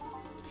repaying, though.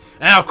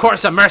 And of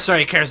course, a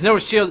mercenary carries no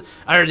shield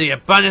under the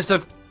abundance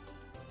of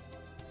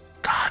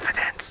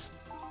confidence.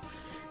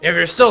 If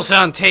you're still set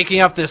on taking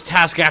up this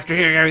task after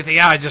hearing everything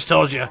I just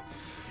told you,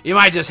 you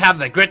might just have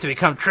the grit to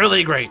become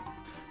truly great.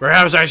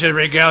 Perhaps I should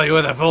regale you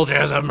with a full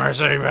chance of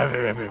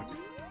mercenary.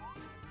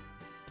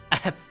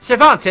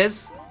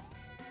 Cervantes!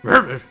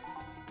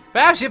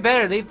 Perhaps you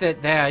better leave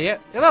that there. Your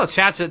little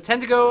chats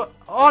tend to go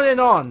on and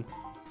on.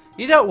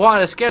 You don't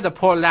want to scare the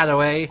poor lad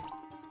away.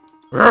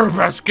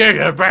 Let's get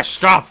you the best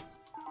stuff.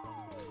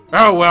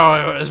 Oh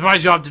well, it's my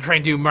job to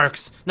train new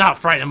mercs, not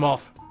frighten them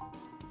off.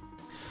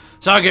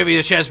 So I'll give you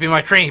the chance to be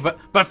my trainee,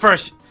 but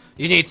first,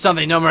 you need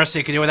something no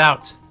mercy can do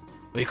without.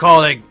 We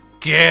call it a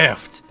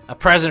gift. A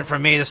present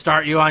from me to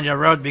start you on your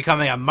road to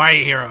becoming a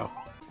mighty hero.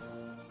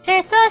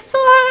 It's a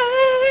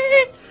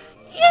sword!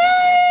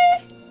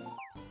 Yay!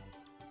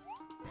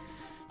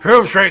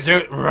 Prove straight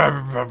through.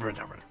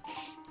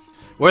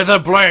 With a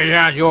blade in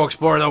hand, you'll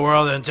explore the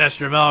world and test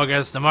your mettle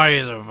against the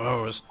mightiest of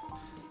foes.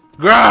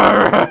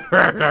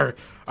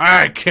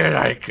 I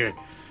kid.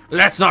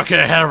 Let's not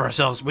get ahead of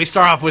ourselves. We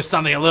start off with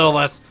something a little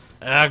less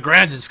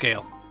grand in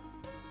scale.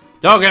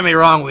 Don't get me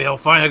wrong, we'll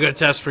find a good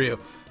test for you.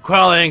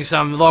 Quelling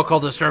some local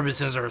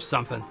disturbances or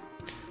something.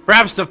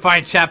 Perhaps the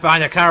fine chap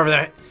behind the counter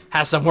there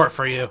has some work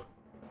for you.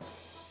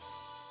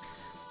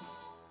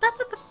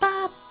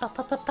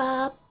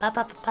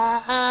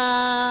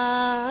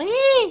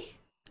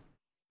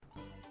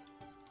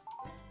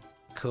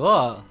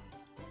 Cool.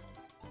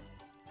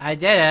 I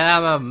did it,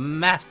 I'm a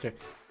master.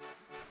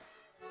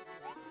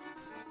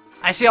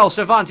 I see old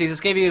Cervantes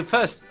just gave you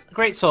first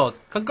great sword.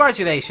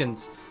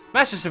 Congratulations.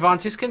 Master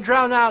Cervantes can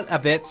drown out a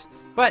bit,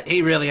 but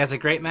he really is a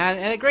great man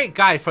and a great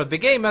guide for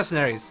beginning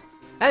mercenaries.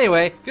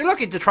 Anyway, if you're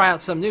looking to try out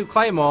some new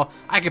claymore,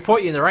 I can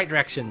point you in the right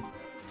direction.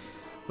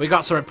 We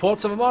got some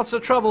reports of a monster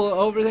trouble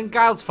over in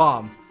Guild's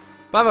farm.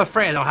 but I'm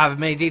afraid I don't have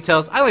many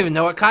details. I don't even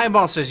know what kind of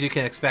monsters you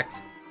can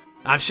expect.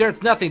 I'm sure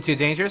it's nothing too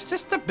dangerous,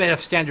 just a bit of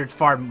standard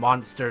farm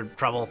monster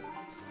trouble.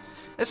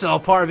 It's all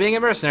part of being a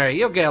mercenary.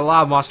 You'll get a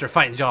lot of monster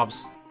fighting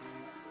jobs.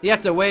 You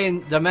have to weigh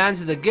in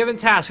demands of the given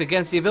task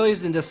against the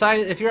abilities and decide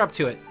if you're up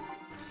to it.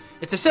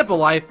 It's a simple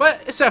life,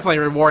 but it's definitely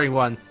a rewarding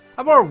one.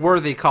 A more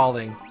worthy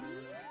calling.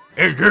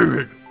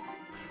 Indeed.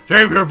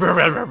 My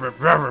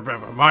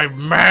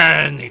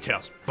man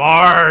details.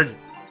 Bard.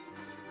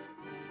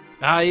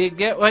 You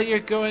get what you're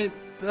going...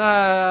 get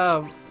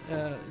out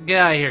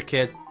of here,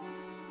 kid.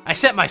 I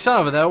sent my son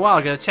over there a while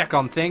ago to check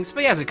on things,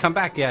 but he hasn't come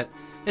back yet.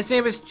 His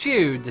name is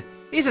Jude.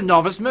 He's a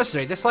novice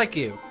mercenary, just like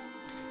you.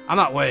 I'm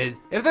not worried.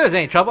 If there's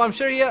any trouble, I'm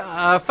sure you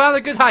found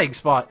a good hiding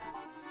spot.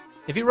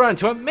 If you run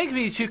into him,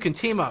 maybe you two can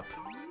team up.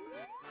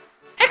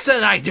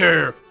 Excellent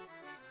idea.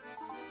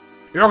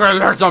 You're gonna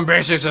learn some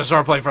basics of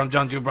swordplay from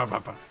John Dude.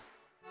 Alright.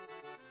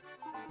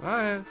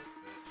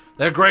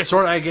 That great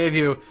sword I gave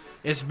you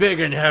is big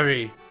and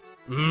heavy.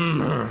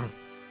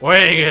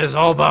 Weighing is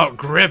all about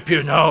grip,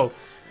 you know.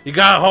 You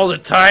gotta hold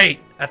it tight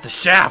at the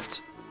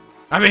shaft.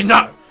 I mean,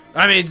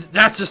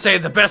 that's to say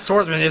the best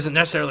swordsman isn't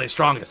necessarily the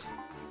strongest.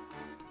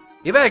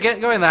 You better get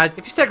going, lad.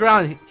 If you stick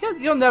around,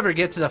 you'll never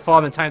get to the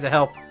farm in time to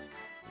help.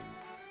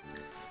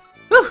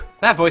 Whew!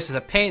 That voice is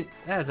a pain.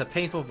 That is a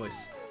painful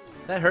voice.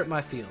 That hurt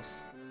my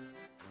feels.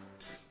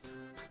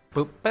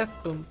 Boop, ba,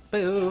 boom,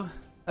 boo.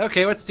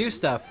 Okay, let's do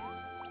stuff.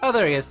 Oh,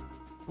 there he is.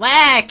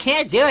 Wow, I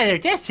can't do it. They're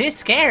just too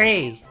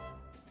scary.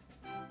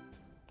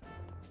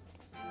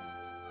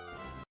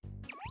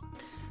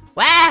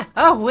 Wow!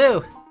 Oh,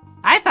 woo!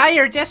 I thought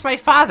you were just my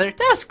father.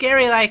 Don't scare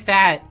me like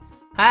that.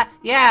 Huh?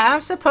 Yeah,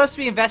 I'm supposed to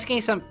be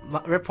investigating some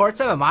reports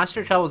of a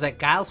monster troubles at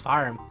Giles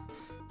Farm.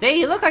 Say,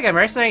 you look like a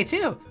mercenary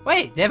too.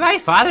 Wait, did my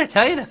father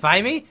tell you to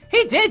find me?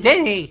 He did,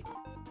 didn't he?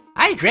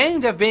 I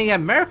dreamed of being a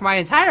merc my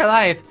entire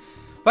life,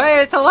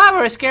 but it's a lot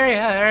more scary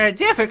or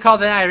difficult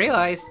than I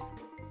realized.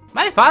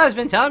 My father's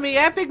been telling me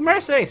epic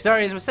mercenary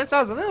stories since I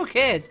was a little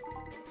kid.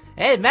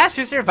 Hey,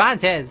 Master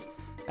Cervantes.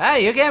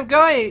 You get him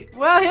going.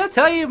 Well, he'll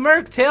tell you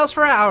merc tales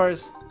for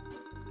hours.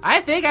 I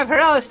think I've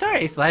heard all the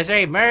stories.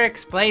 Legendary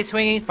mercs, blade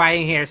swinging,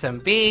 fighting here some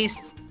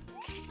beasts.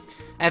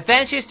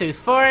 Adventures through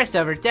forest,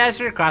 over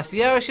desert, across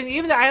the ocean,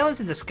 even the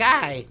islands in the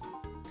sky.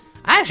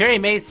 I'm sure he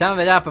made some of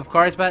it up, of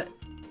course, but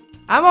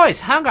I'm always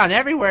hung on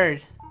every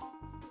word.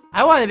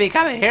 I want to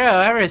become a hero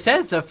ever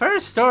since the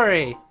first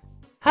story.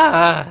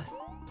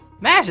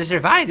 Master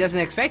Cervantes doesn't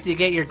expect you to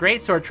get your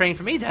greatsword trained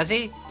from me, does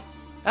he?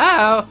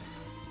 Uh-oh.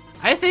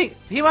 I think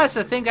he wants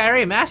to think I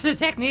already mastered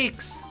the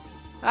techniques.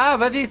 Oh,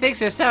 but he thinks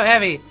they're so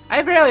heavy.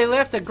 I barely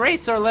lift a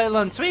greatsword, let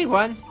alone swing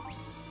one.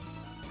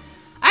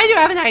 I do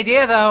have an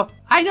idea, though.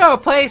 I know a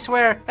place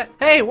where...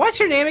 Hey, what's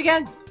your name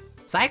again?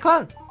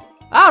 Cyclone?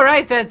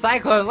 Alright then,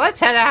 Cyclone,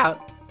 let's head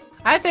out.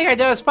 I think I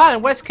know a spot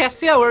in West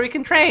Castile where we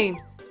can train.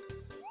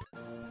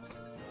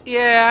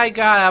 Yeah, I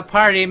got a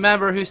party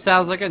member who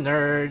sounds like a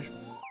nerd.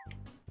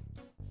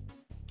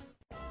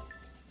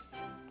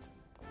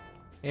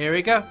 Here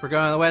we go. We're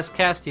going to West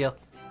Castile.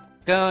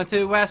 Going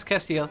to West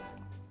Castile.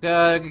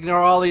 Gotta ignore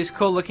all these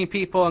cool looking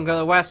people and go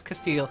to West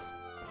Castile.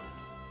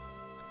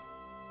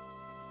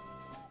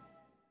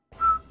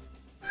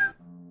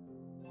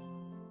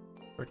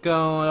 We're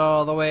going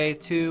all the way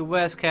to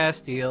West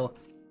Castile.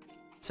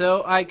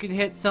 So I can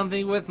hit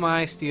something with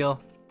my steel.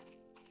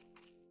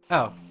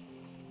 Oh.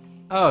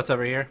 Oh, it's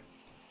over here.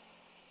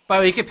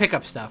 But we can pick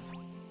up stuff.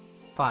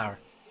 Flower.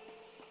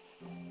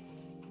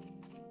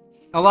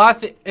 A lot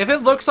of if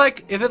it looks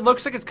like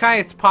it's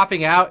kind of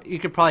popping out, you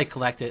could probably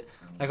collect it,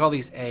 like all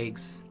these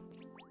eggs.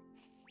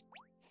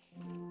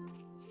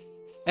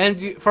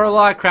 And for a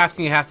lot of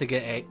crafting,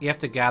 you have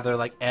to gather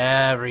like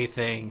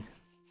everything,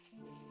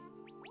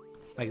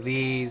 like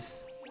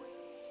these.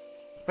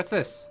 What's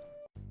this?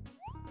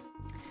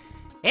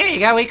 Here you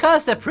go. We call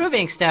this the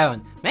Proving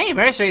Stone. Many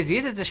mercenaries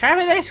use it to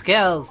sharpen their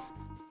skills.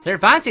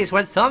 Cervantes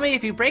once told me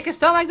if you break a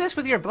stone like this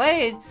with your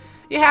blade,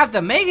 you have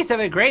the makings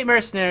of a great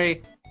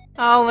mercenary.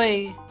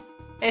 Only,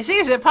 it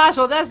seems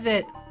impossible, doesn't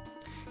it?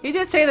 He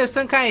did say there's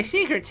some kind of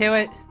secret to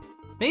it.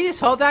 Maybe just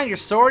hold down your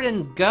sword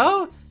and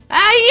go?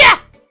 Yeah!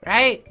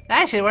 Right?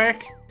 That should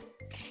work.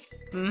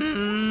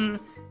 Hiya!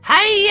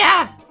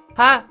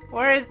 Huh?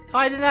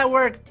 Why didn't that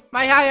work?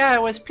 My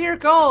hiya was pure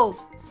gold.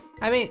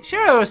 I mean,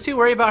 sure I was too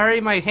worried about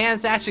hurting my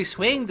hands to actually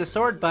swing the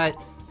sword, but...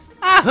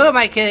 who am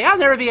I kidding? I'll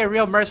never be a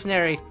real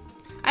mercenary.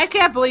 I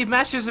can't believe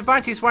Master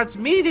Cervantes wants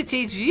me to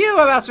teach you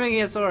about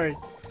swinging a sword.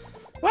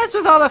 What's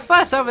with all the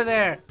fuss over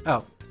there?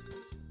 Oh.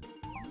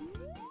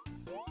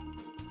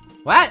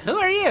 What? Who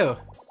are you?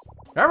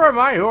 Never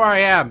mind who I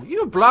am.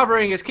 You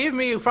blubbering is keeping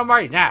me from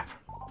my nap.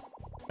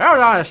 Hold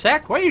on a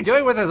sec. What are you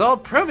doing with this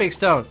old proving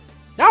stone?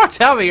 Don't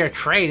tell me you're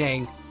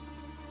training.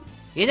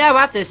 You know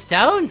about this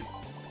stone?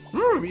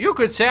 You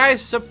could say, I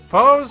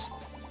suppose.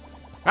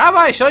 How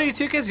about I show you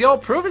two kids the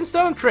old proving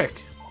stone trick?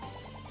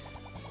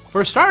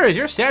 For starters,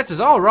 your stance is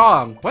all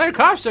wrong. When it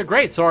comes to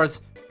great swords,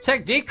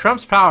 technique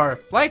trumps power.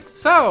 Like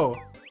so.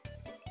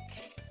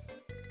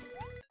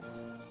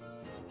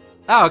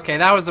 Oh, okay,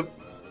 that was a...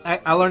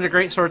 I learned a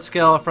great sword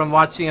skill from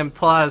watching him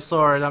pull out his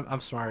sword.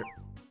 I'm smart.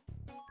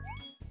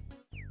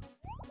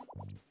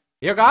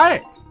 You got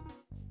it?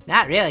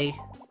 Not really.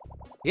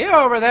 You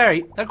over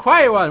there, the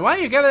quiet one, why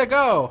don't you give it a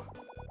go?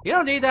 You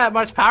don't need that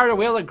much power to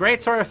wield a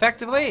great sword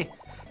effectively.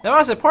 The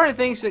most important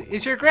thing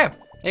is your grip.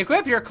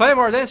 Equip your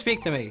claymore, then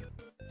speak to me.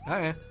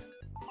 Okay.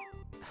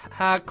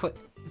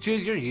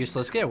 Jude, you're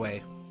useless. Get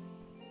away.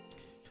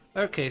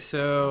 Okay,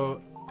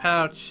 so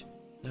pouch.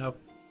 Nope.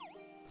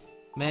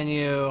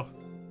 Menu.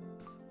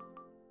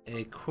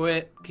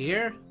 Equip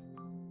gear.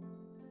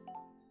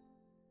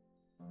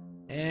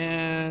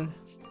 And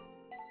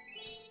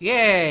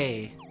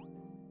yay!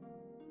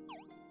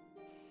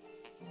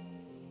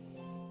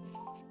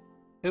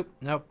 Oop,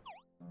 nope.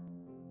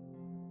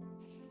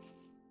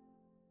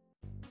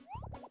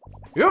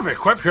 You've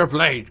equipped your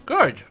blade.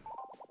 Good.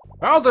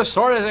 Hold the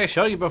sword as I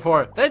showed you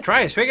before, then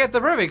try and swing at the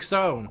proving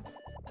stone.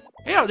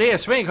 You don't need to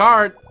swing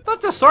hard.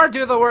 Let the sword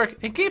do the work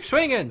and keep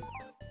swinging.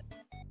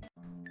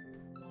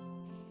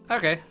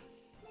 Okay.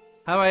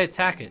 How do I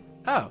attack it?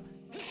 Oh.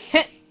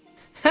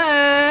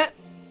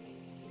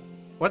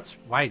 What's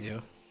Y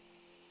do?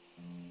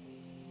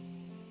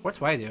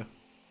 What's Y do?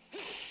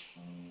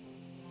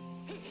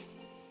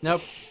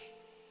 Nope.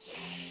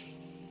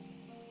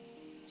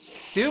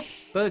 Doop,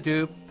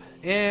 ba-doop,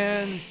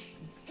 and...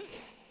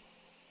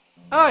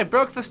 Oh, I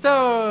broke the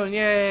stone!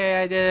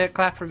 Yay, I did it.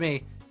 Clap for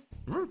me.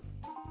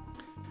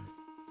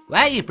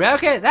 What, you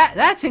broke it?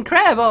 That's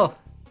incredible!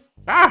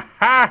 Ha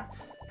ha!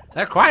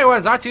 The quiet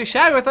one's not too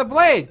shabby with a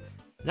blade!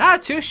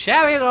 Not too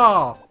shabby at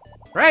all!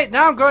 Right,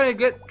 now I'm going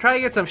to try to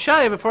get some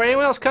shine before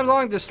anyone else comes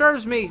along and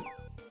disturbs me!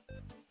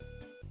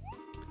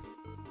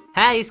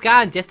 Ha, he's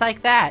gone just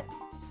like that.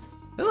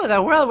 Who in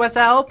the world was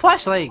that old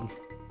plushling?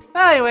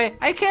 Well, anyway,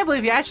 I can't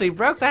believe you actually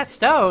broke that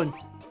stone.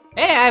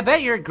 Hey, I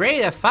bet you're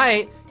great at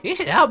fight. You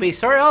should help me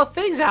sort all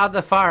things out of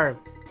the farm.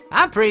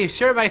 I'm pretty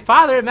sure my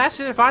father and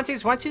Master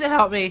Cervantes want you to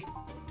help me.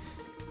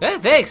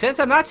 Good thing, since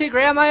I'm not too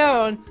great on my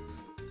own.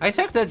 I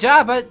took the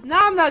job, but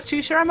now I'm not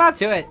too sure I'm up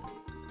to it.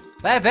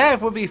 But I bet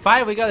it would be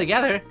fine if we go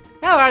together.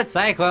 Come on,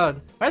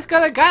 Cyclone. Let's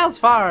go to Gild's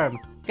farm.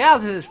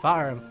 Gild's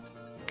farm.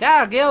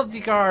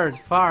 Gild's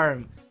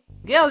farm.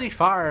 Gild's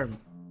farm.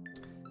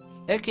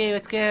 Okay,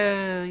 let's go.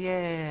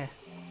 Yeah.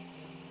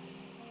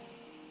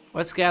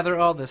 Let's gather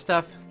all this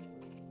stuff.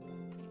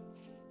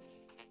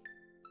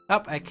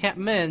 Oh, I can't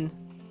min.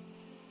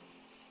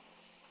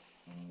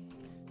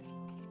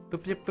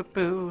 Boop, boop, boop,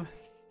 boop.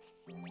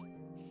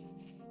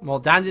 More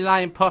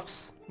dandelion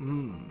puffs.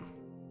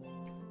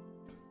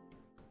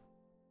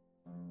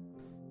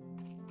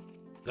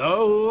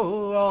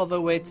 Go all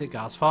the way to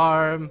God's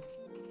farm.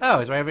 Oh,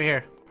 it's right over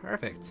here.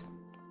 Perfect.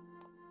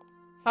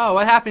 Oh,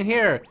 what happened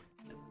here?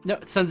 No,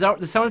 did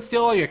someone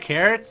steal all your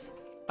carrots?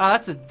 Oh,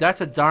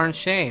 that's a darn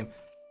shame.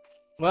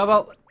 What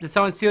about, did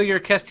someone steal your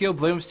Castile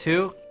blooms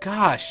too?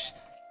 Gosh,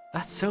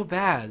 that's so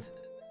bad.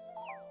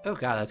 Oh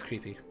god, that's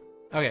creepy.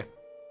 Okay.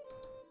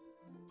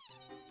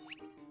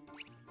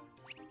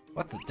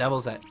 What the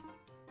devil's that?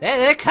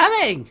 They're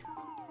coming!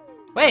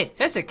 Wait,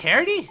 that's a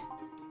carroty?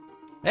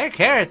 They're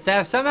carrots that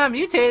have somehow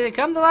mutated and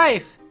come to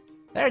life.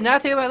 They're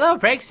nothing but little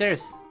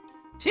pranksters.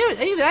 Shoot,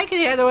 even I can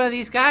handle one of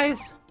these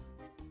guys.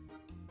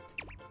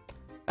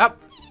 Up.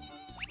 Oh.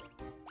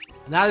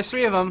 Now there's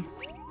 3 of them.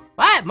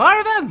 What? More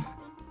of them?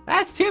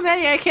 That's too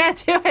many, I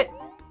can't do it.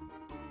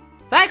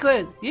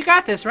 Cyclone, you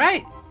got this,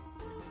 right?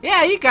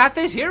 Yeah, you got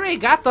this. You already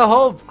got the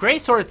whole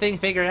greatsword thing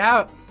figured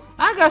out.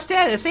 I'll go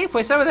stand in a safe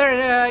place over there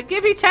and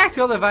give you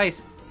tactical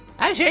advice.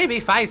 I'm sure you'll be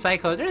fine,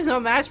 Cyclone. There's no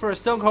match for a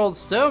stone cold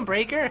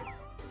Stonebreaker.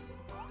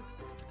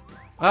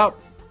 Well,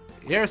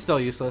 you're still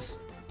useless.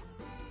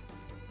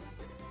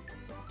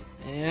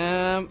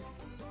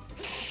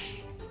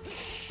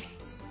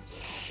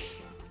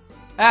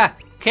 Ah,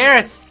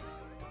 carrots!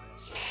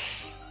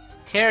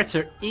 Carrots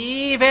are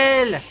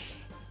evil!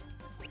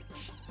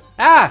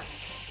 Ah!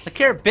 The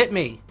carrot bit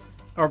me.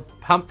 Or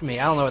humped me.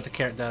 I don't know what the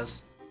carrot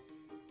does.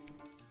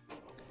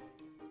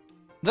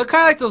 They're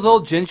kind of like those little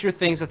ginger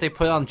things that they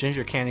put on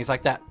ginger candies.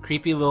 Like that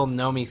creepy little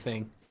gnomey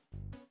thing.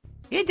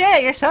 You did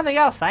it! You're something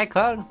else,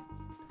 Cyclone.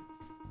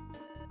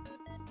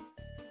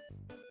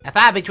 A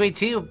fight between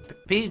 2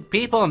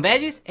 people and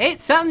veggies ain't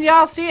something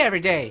y'all see every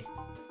day.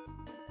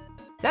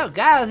 So,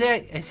 guys,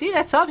 I see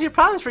that solves your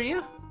problems for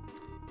you.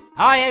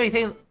 Oh,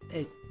 everything.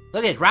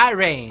 Look at Rod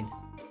Rain.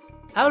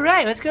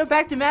 Alright, let's go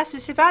back to Master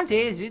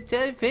Cervantes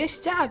to finish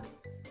the job.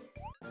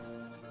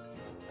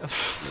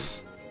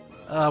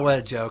 Oh, what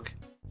a joke.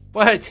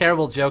 What a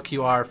terrible joke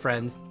you are,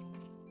 friend.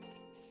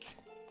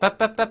 Ba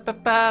ba ba ba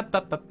ba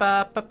ba ba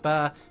ba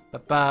ba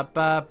ba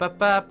ba ba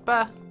ba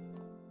ba.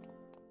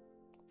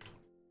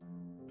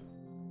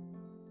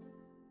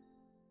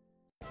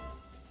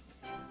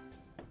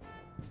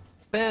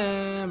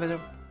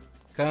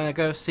 Gonna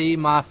go see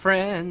my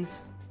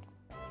friends.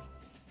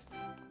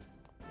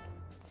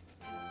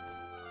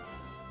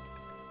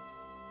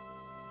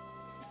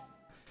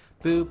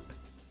 Boop.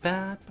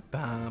 Ba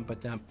ba ba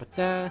da ba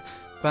da.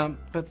 Bum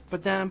ba ba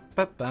da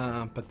ba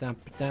ba ba da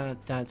ba da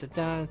da da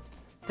da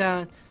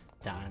da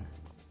da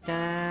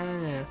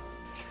da.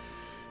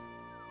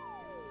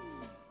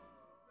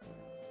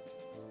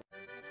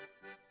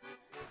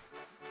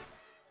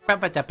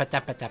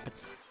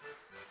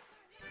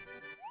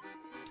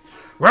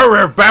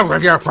 We're back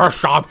with your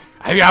first job,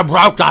 and you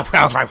broke the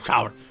pilgrim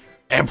stone.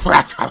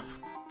 Impressive.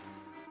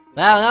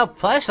 Well, no,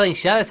 Plushling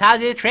showed us how to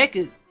do the trick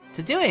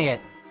to doing it.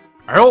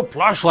 Oh,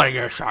 Plushling,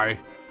 you say?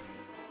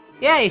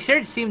 Yeah, he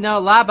sure seemed to know a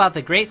lot about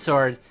the Great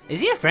Sword. Is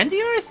he a friend of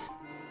yours?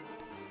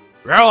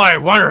 Well, I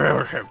wonder if it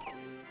was him.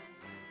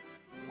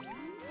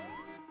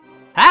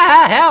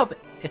 Ha, help!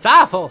 It's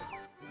awful.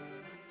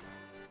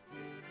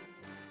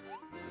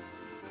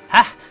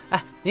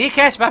 Need to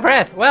catch my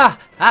breath. Well,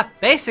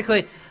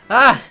 basically,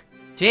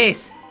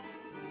 jeez.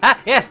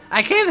 Yes,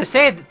 I came to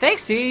say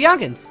thanks to you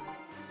youngins.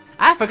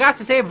 I forgot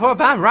to say before,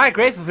 but I'm right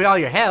grateful for all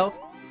your help.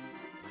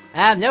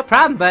 No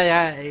problem,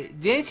 but,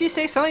 didn't you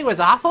say something was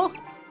awful?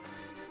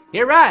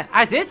 You're right,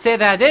 I did say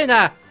that, didn't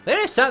I? There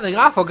is something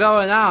awful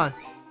going on.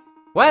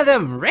 One of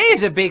them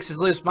razor beaks is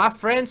loose, my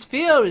friend's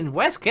field in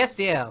West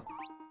Castiel.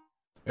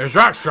 Is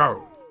that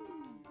so?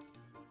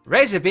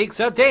 Razor beaks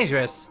so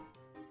dangerous.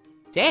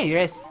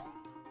 Dangerous?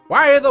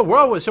 Why in the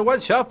world would someone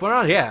show up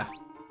around here?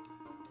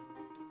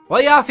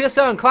 Well, y'all feel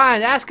so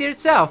inclined to ask it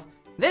yourself.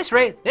 At this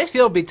rate, this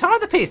field will be torn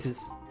to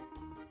pieces.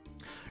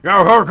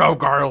 Yo, hold up,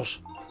 girls.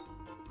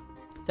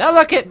 Don't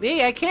look at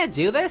me, I can't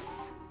do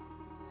this.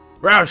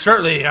 Well,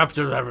 certainly up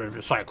to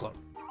the Cyclone.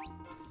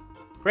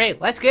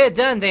 Great, let's get it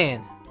done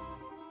then.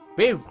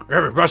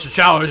 Every busted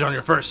challenge on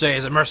your first day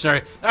as a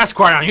mercenary, that's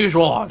quite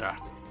unusual order.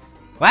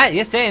 What,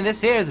 you're saying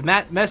this here is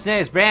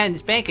mercenary's brand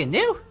spanking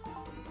new?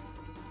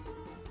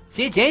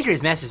 See,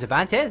 dangerous, Master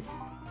Cervantes.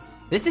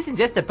 This isn't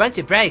just a bunch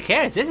of bratty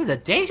carrots, this is a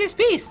dangerous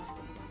beast.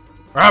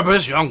 Well, but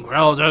this young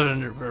girl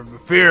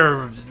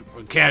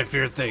can't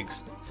fear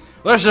things.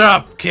 Listen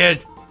up,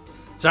 kid.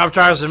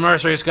 Sometimes the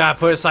mercenary's gotta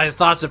put aside his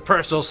thoughts of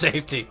personal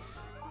safety.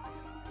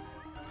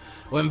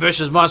 When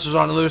vicious monsters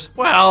are on the loose,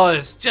 well,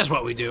 it's just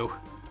what we do.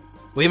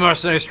 We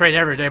mercenaries train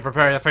every day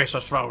preparing to face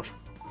those foes.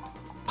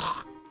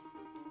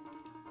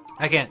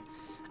 I can't.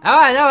 Oh,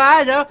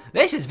 I know.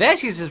 Vicious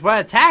veggies is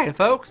what attacking,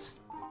 folks.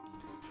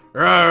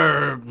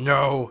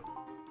 No.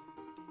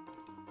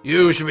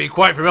 You should be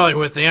quite familiar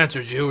with the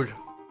answer, Jude.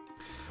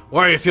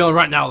 What are you feeling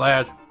right now,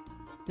 lad?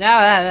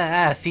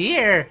 No,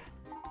 fear.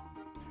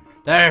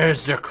 That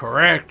is the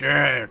correct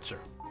answer.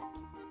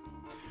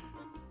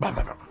 I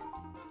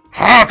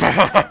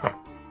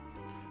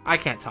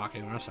can't talk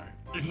anymore, I'm sorry.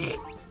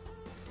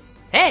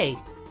 Hey,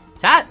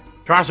 Tot.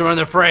 Trust me, in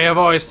the fray, I've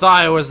always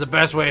thought it was the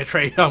best way to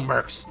train young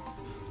mercs.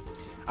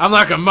 I'm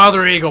like a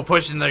mother eagle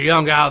pushing the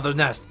young out of the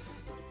nest.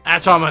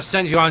 That's why I'm gonna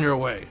send you on your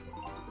way.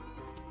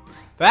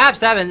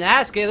 Perhaps I've been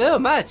asking a little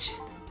much.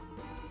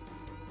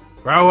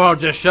 I won't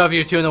just shove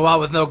you two in the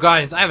wild with no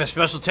guidance. I have a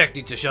special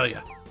technique to show you.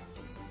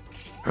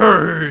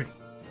 Hey,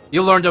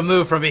 you learned a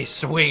move from me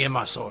swinging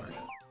my sword.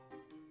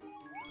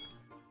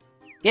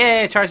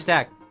 Yeah, charge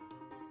attack.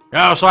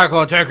 Now,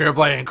 Cyclone, take your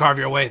blade and carve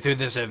your way through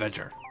this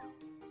adventure.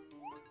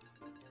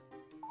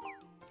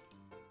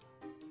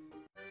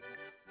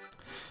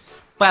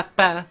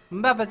 Oh,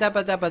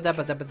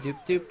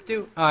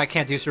 I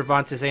can't do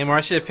Cervantes anymore.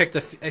 I should have picked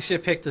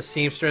the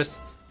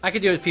seamstress. I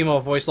could do a female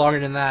voice longer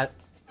than that.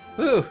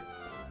 Ooh.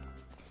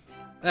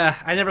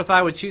 I never thought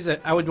I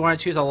would want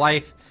to choose a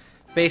life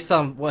based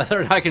on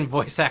whether or not I can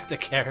voice act the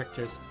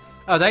characters.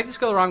 Oh, did I just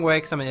go the wrong way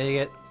because I'm an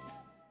idiot?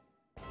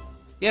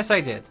 Yes,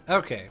 I did.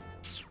 Okay.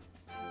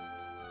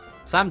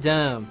 So I'm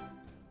dumb.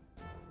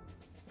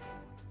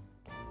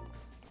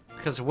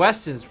 Because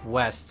west is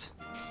west.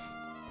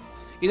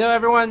 You know,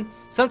 everyone,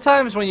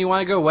 sometimes when you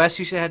want to go west,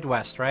 you should head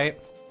west, right?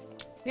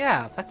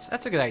 Yeah,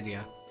 that's a good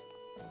idea.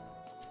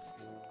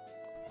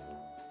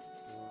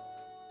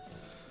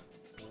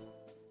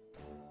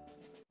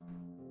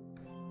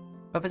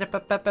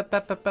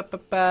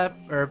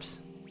 Herbs.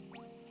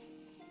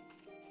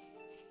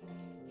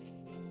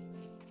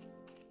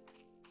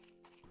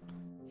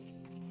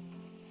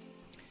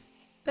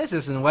 This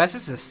isn't west,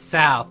 this is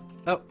south.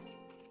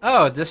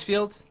 Oh, this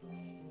field?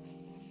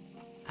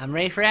 I'm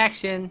ready for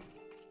action.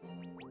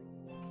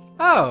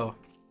 Oh,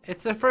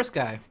 it's the first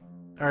guy.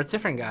 Or a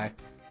different guy.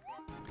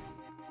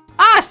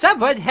 Ah,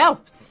 someone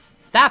help!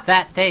 Stop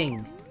that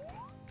thing!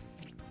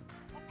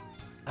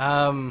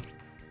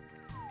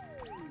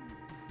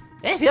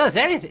 It feels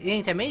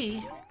everything to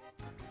me.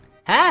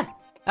 Huh?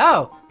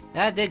 Oh,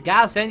 did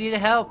God send you to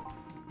help?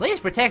 Please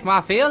protect my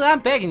field,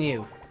 I'm begging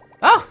you.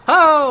 Oh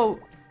ho!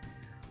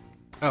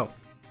 Oh,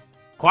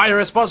 quite a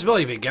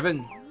responsibility been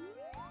given.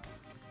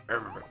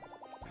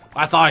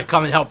 I thought I'd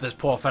come and help this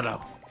poor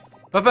fellow.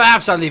 But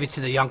perhaps I'll leave it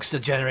to the youngster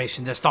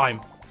generation this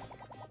time.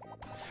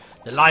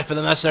 The life of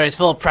the mercenary is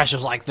full of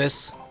pressures like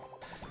this.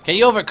 Can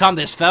you overcome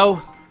this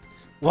foe?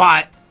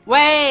 Why?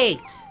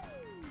 Wait!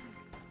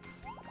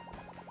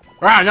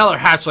 Right, another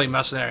hatchling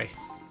mercenary.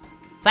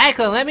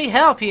 Cyclone, let me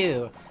help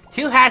you.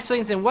 2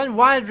 hatchlings and 1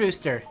 wild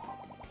rooster.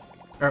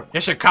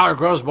 This encounter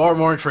grows more and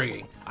more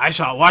intriguing. I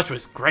shall watch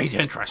with great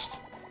interest.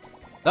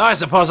 Though I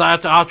suppose I have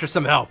to offer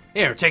some help.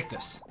 Here, take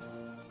this.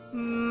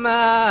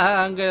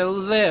 I'm gonna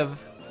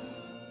live.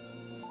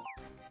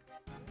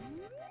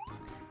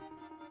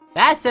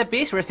 That's the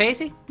beast we're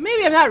facing?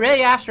 Maybe I'm not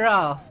ready after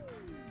all.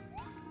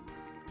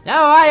 No,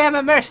 I am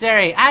a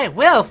mercenary. I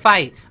will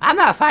fight. I'm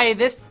not fighting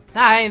this.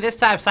 Not this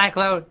time,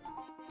 Cyclone.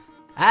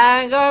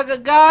 I'm gonna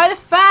go and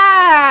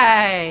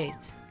fight.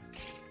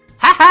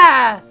 Ha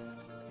ha!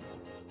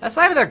 That's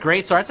not even a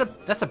great sword.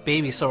 That's a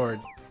baby sword.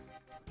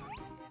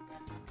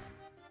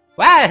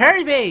 Wow, it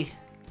hurt me.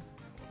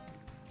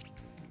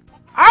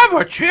 I'm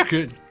a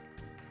chicken.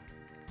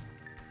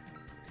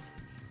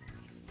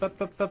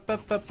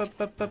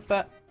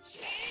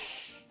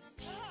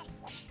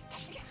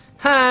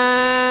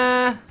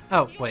 Ha!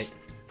 Oh, wait.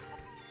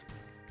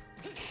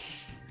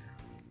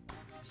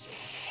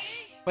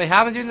 Wait,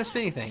 how am I doing the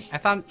spinning thing? I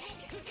thought...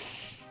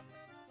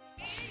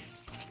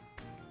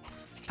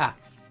 Ah.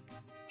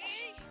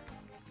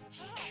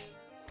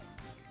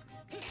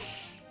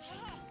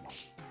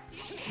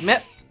 Meh.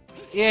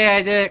 Yeah,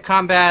 I did it.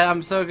 Combat.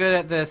 I'm so good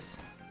at this.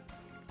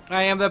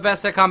 I am the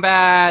best at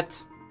combat.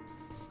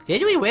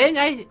 Did we win?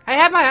 I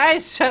had my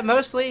eyes shut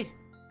mostly.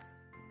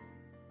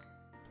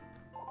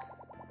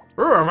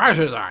 Who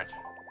imagine that?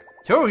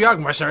 Two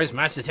young mercenaries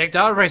managed to take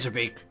down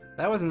Razorbeak.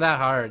 That wasn't that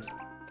hard.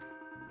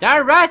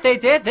 Darn right they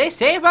did. They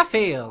saved my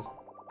field.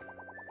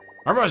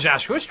 I must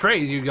ask, who's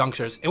training you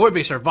youngsters? It would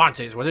be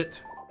Cervantes, would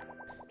it?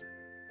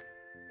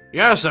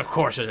 Yes, of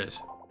course it is.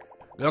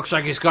 Looks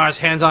like he's got his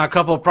hands on a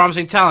couple of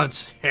promising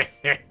talents.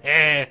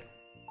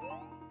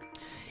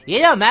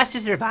 You know Master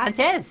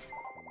Cervantes?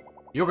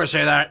 You can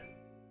say that.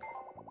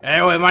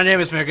 Anyway, my name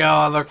is Miguel.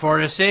 I look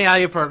forward to seeing how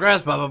you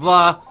progress, blah blah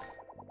blah.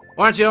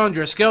 Once you own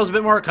your skills a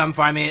bit more, come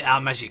find me at Al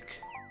Magique.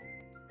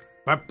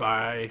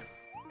 Bye-bye.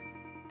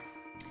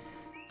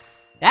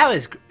 That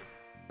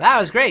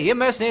was great. You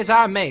mercenaries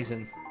are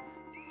amazing.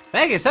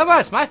 Thank you so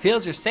much. My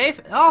fields are safe,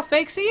 all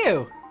thanks to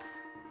you.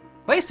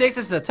 Please take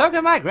this as a token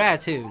of my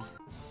gratitude.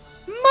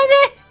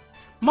 Money!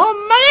 More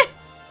money!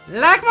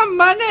 Like my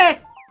money!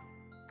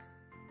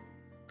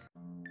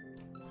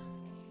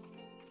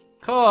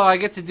 Cool, I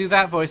get to do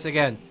that voice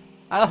again.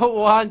 I don't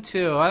want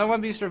to. I don't want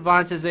to be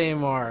Cervantes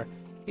anymore.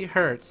 He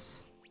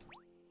hurts.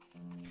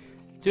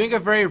 Doing a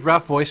very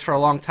rough voice for a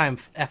long time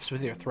F's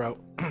with your throat.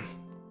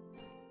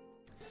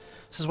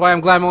 This is why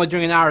I'm glad I'm only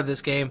doing an hour of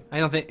this game. I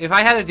don't think... If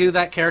I had to do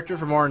that character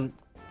for more than...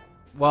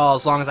 Well,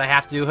 as long as I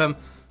have to do him...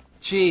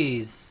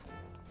 Jeez.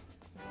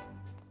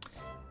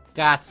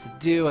 Gots to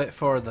do it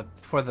for the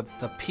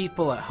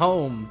people at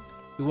home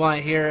who want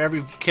to hear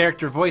every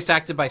character voice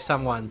acted by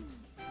someone.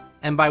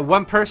 And by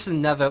one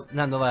person,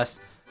 nonetheless.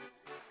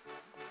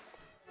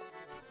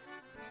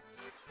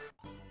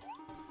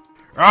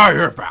 Ah,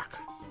 you're back.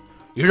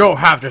 You don't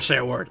have to say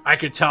a word. I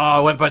can tell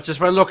how it went but just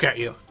by look at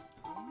you.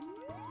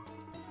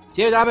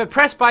 Dude, I'm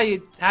impressed by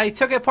you, how you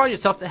took it upon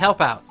yourself to help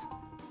out.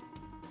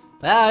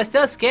 Well, I was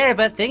still scared,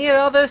 but thinking of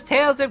all those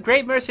tales of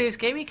great mercenaries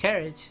gave me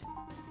courage.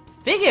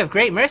 Speaking of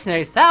great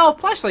mercenaries, that old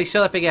plushly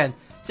showed up again.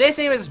 His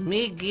name is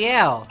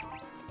Miguel.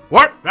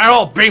 What? That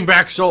old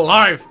beanbag's still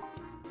alive?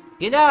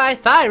 You know, I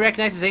thought I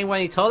recognized his name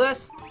when he told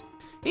us.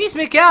 He's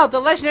Miguel, the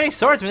legendary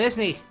swordsman,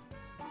 isn't he?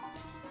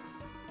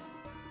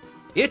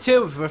 You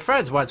two were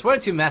friends once,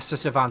 weren't you, Master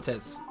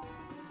Cervantes?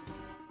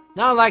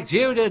 Not like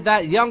you did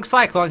that young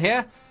Cyclone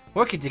here,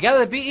 working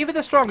together to beat even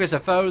the strongest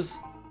of foes.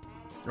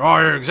 Oh,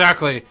 yeah,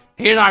 exactly.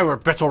 He and I were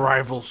bitter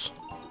rivals.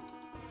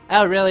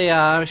 Oh, really?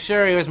 I'm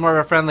sure he was more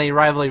of a friendly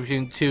rivalry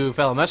between two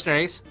fellow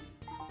mercenaries.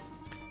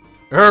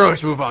 Here,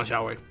 let's move on,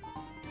 shall we?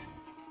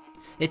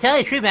 To tell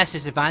you the truth, Master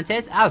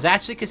Cervantes, I was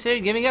actually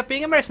considering giving up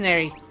being a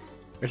mercenary.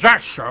 Is that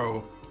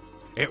so?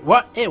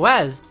 What? It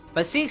was,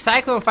 but seeing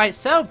Cyclone fight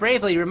so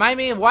bravely reminded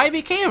me of why I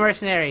became a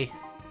mercenary.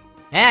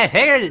 And I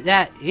figured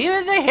that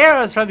even the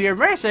heroes from your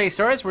mercenary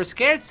stories were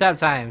scared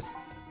sometimes.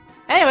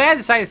 Anyway, I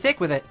decided to stick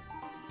with it.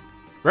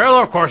 Well,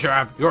 of course you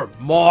have. You're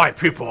my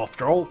people,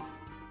 after all.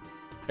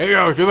 Hey,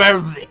 yo, I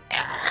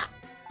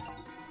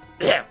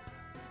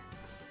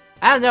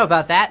don't know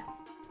about that.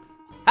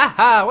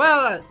 Haha,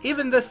 well,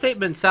 even this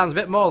statement sounds a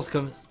bit more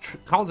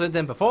confident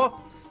than before.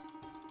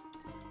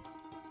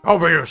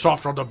 Over here,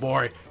 soft on the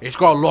boy. He's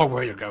got a long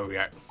way to go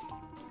yet.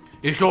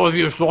 He shows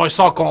you so I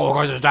suck all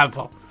as a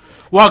example.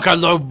 One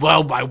can learn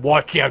well by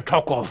watching and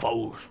talk of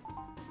foes.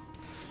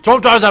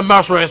 Sometimes a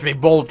mercenary has to be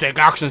bold to take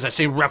actions that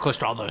seem reckless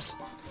to others.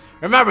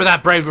 Remember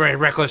that bravery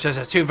and recklessness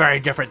are two very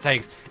different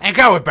things. And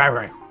go with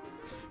bravery.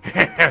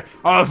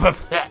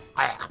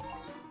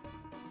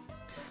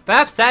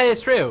 Perhaps that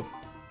is true.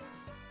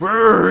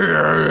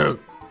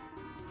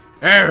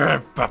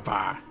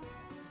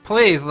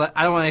 Please,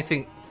 I don't want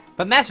anything.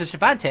 But Master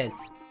Cervantes.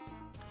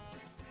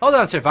 Hold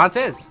on,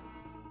 Cervantes.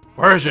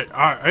 Where is it?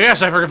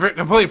 Yes, I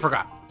completely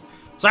forgot.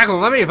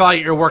 Cyclone, let me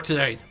evaluate your work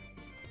today.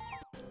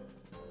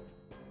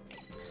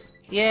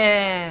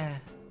 Yeah.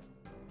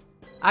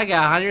 I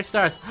got 100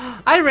 stars.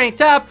 I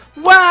ranked up!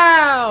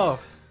 Wow!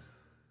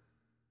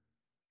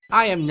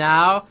 I am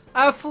now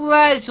a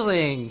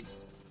fledgling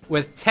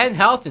with 10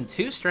 health and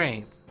 2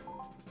 strength.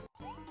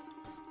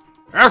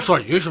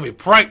 Excellent, you should be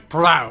quite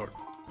proud.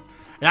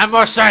 And I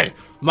must say,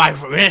 my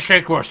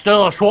instincts were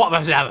still as sharp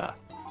as ever.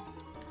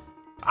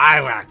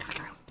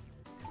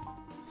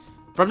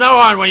 From now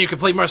on, when you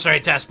complete mercenary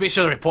tests, be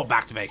sure to report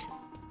back to me.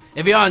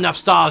 If you earn enough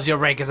stars, your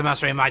rank as a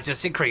mercenary might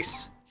just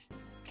increase.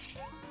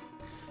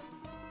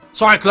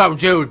 Cyclone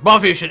Dude, both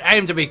of you should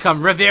aim to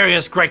become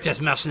Riveria's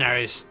greatest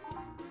mercenaries.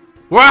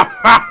 Wah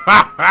ha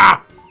ha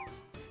ha!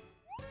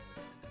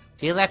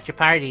 You left your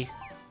party.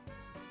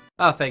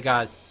 Oh, thank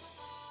God.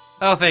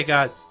 Oh, thank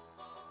God.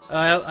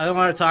 I don't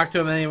want to talk to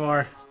him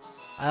anymore.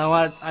 I don't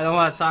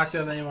want to talk to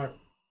him anymore.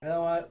 I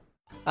don't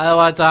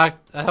want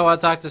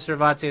to talk to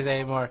Cervantes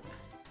anymore.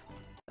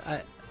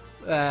 At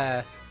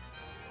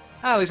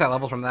least I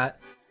leveled from that.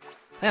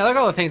 Yeah, look at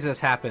all the things that has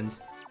happened.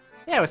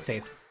 Yeah, it was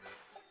safe.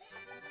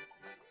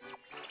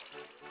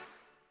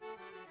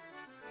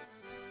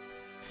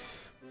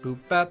 Boop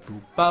bop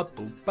boop bop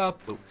boop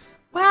bop boop.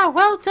 Wow,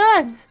 well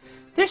done.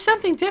 There's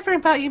something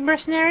different about you,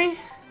 mercenary.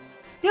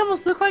 You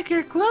almost look like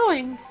you're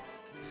glowing.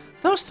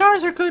 Those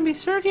stars are going to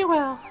serve you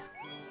well.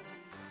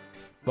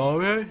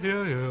 You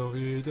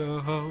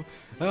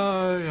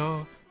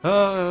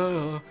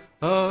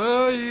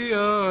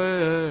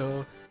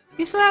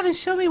still haven't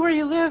shown me where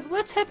you live.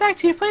 Let's head back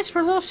to your place for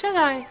a little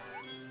shut-eye.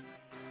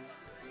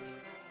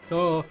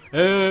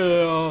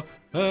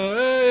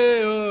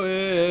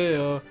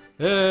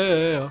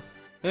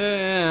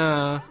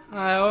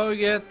 I will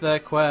get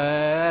the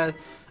quest.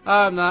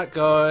 I'm not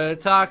going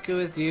to talk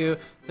with you.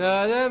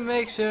 Gotta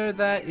make sure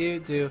that you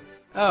do.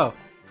 Oh,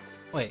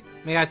 wait.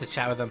 Maybe I have to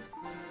chat with him.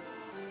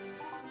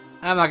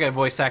 I'm not gonna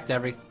voice act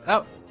everything.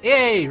 Oh,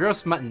 yay!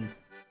 Roast mutton.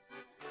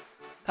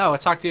 Oh, I'll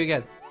talk to you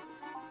again.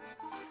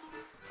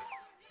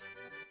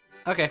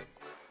 Okay.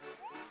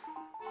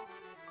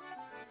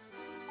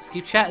 Let's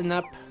keep chatting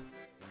up.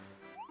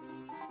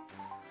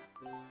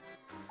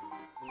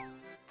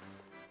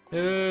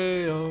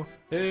 Hey yo,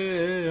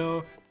 hey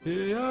yo,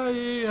 hey yo,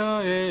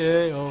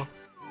 hey yo.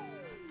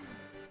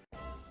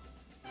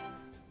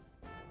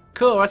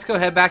 Cool, let's go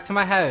head back to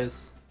my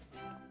house.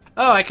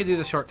 Oh, I could do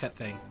the shortcut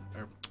thing.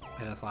 Or,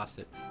 I just lost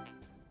it.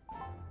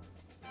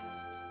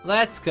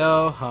 Let's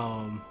go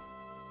home.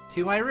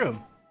 To my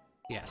room.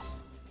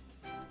 Yes.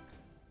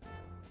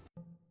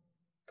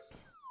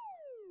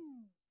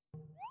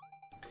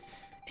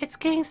 It's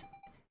getting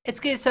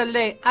so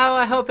late. Oh,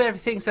 I hope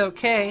everything's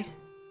okay.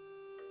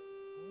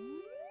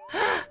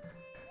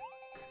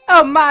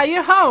 Oh my,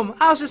 you're home.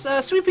 I was just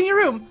sweeping your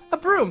room. A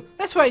broom.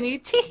 That's what I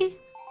need. Tee.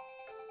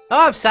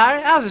 Oh, I'm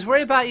sorry. I was just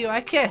worried about you.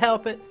 I can't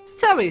help it. So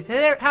tell me,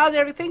 how did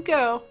everything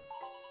go?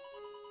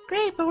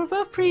 Great, but we're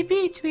both pretty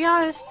beat, to be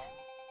honest.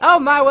 Oh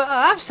my, well,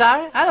 I'm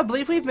sorry. I don't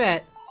believe we've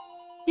met.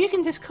 You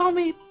can just call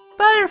me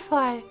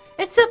Butterfly.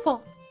 It's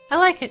simple. I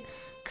like it.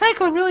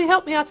 Cyclone really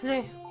helped me out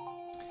today.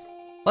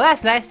 Well,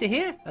 that's nice to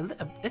hear.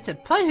 It's a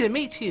pleasure to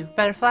meet you,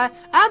 Butterfly.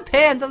 I'm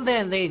Pam, the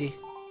landlady.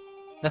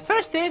 The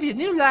first day of your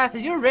new life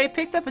and you already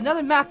picked up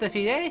another mouth to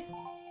feed, eh?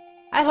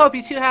 I hope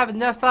you two have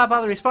enough thought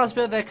about the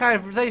responsibility that kind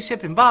of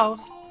relationship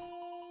involves.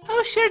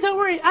 Oh, sure, don't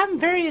worry. I'm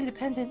very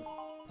independent.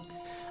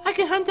 I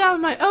can hunt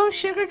down my own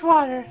sugared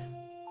water.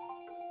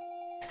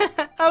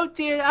 Oh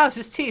dear, I was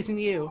just teasing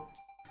you.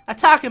 A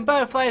talking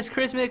butterfly as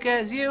charismatic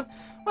as you?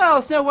 Well,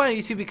 it's no wonder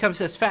you two become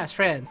such fast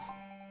friends.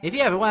 If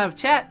you ever want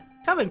to chat,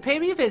 come and pay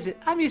me a visit.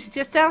 I'm usually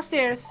just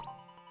downstairs.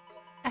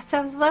 That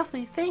sounds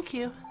lovely, thank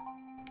you.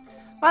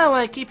 Well, I don't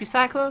want to keep you,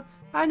 Cyclone.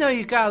 I know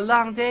you got a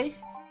long day.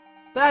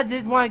 But I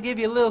did want to give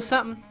you a little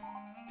something.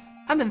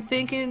 I've been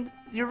thinking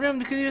your room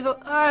because there's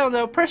I don't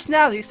know,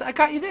 personality, so I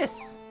got you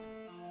this.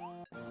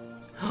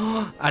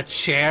 A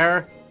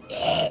chair?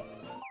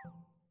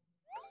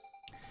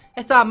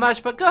 It's not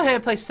much, but go ahead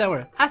and play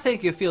somewhere. I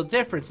think you'll feel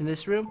difference in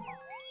this room.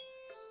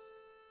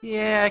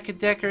 Yeah, I could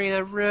decorate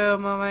a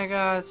room. Oh my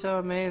god, so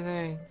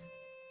amazing.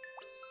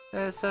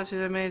 That's such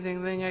an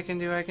amazing thing I can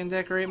do. I can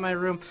decorate my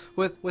room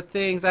with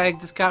things I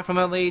just got from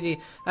a lady.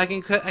 I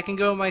can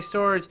go in my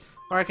storage,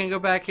 or I can go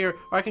back here,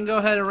 or I can go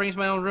ahead and arrange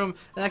my own room,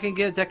 and I can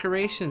get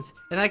decorations,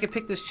 and I can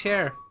pick this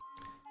chair,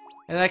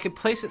 and I can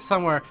place it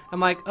somewhere. I'm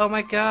like, oh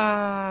my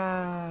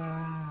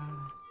god.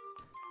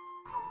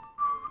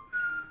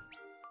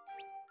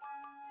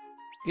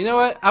 You know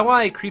what? I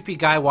want a creepy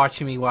guy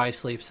watching me while I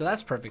sleep, so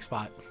that's perfect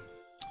spot.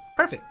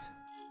 Perfect.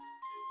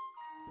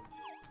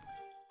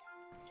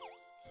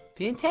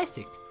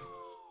 Fantastic.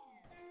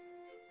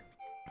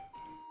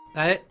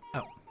 That it?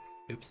 Oh,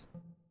 oops.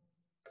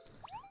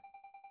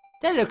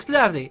 That looks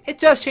lovely. It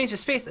does change the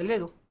space a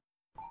little.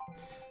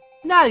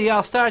 Now that you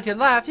all started your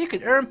life, you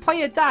can earn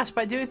plenty of dosh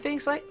by doing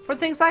things like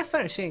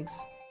furnishings.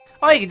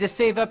 Or you can just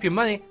save up your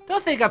money.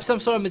 Don't think I'm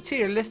some sort of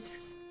materialist.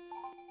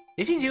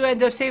 If you do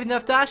end up saving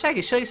enough dosh, I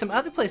can show you some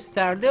other places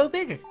that are a little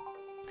bigger.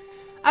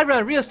 I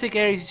run a real estate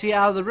agency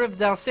out of the river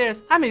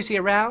downstairs. I'm usually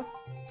around.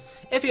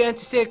 If you're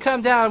interested,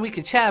 come down and we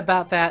can chat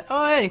about that,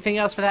 or anything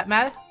else for that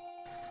matter.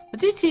 But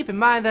do keep in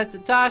mind that the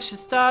dosh and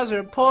stars are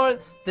important.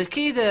 The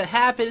key to a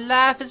happy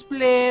life is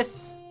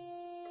bliss.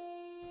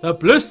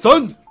 Bliss,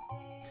 son!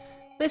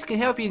 Bliss can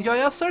help you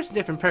enjoy all sorts of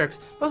different perks,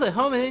 both at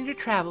home and in your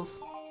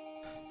travels.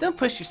 Don't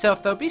push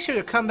yourself though, be sure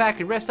to come back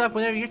and rest up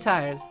whenever you're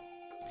tired.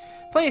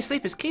 Plenty of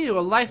sleep is key to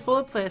a life full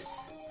of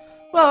bliss.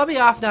 Well, I'll be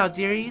off now,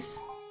 dearies.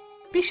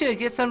 Be sure to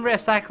get some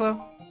rest,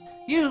 Cyclone.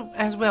 You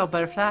as well,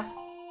 Butterfly.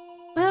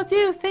 Will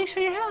do, thanks for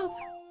your help.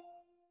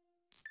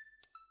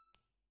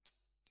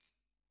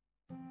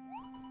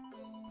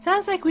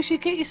 Sounds like we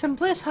should get you some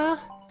bliss, huh?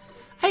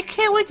 I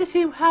can't wait to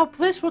see how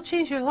bliss will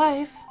change your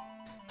life.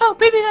 Oh,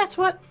 maybe that's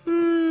what...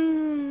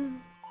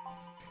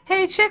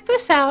 Hey, check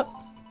this out.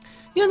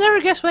 You'll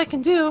never guess what I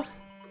can do.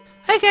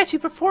 I can actually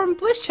perform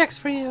bliss checks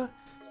for you.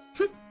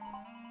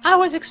 I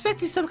was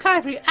expecting some kind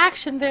of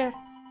reaction there.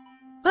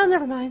 Well,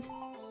 never mind.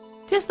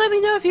 Just let me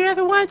know if you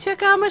ever want to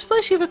check out how much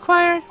bliss you've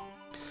acquired.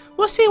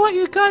 We'll see what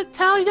you got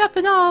tallied up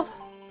and all.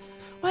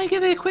 Want to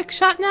give it a quick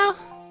shot now?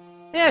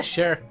 Yeah,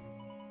 sure.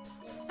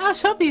 I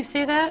was hoping you'd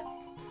say that.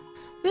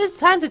 It's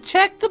time to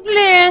check the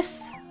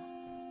bliss.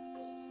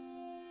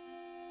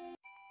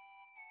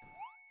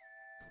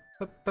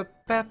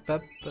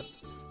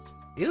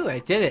 Ooh, I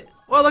did it.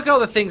 Well, look at all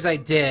the things I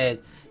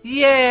did.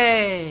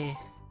 Yay!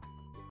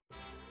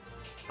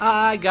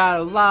 I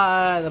got a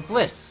lot of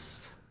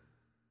bliss.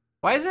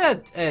 Why is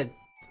it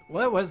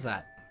what was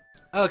that?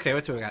 Okay,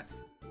 what do we got?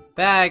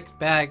 Bag.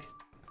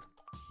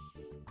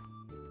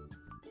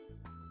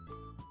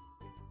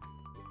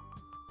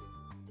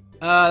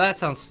 That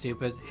sounds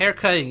stupid.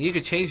 Haircutting, you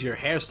could change your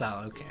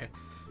hairstyle,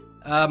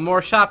 okay.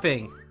 More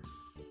shopping.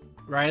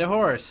 Ride a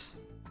horse.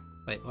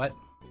 Wait, what?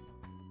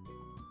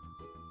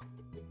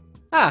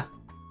 Ah.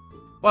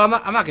 Well,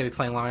 I'm not gonna be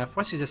playing long enough.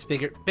 What's just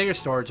bigger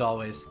storage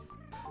always.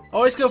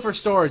 Always go for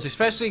storage,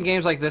 especially in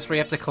games like this where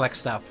you have to collect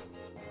stuff.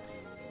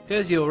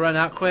 Because you'll run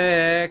out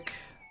quick.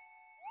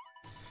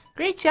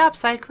 Great job,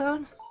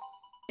 Cyclone.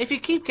 If you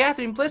keep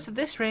gathering bliss at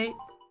this rate,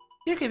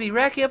 you're gonna be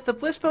racking up the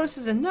bliss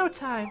bonuses in no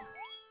time.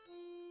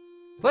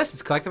 Bliss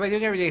is collected by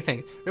doing everyday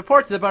things.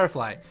 Report to the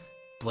butterfly.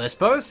 Bliss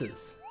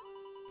bonuses.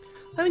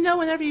 Let me know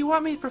whenever you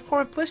want me to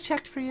perform a bliss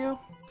check for you.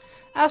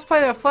 I was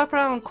planning to flap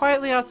around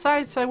quietly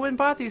outside so I wouldn't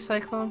bother you,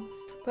 Cyclone.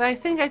 But I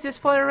think I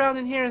just flutter around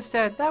in here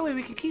instead. That way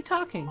we can keep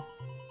talking.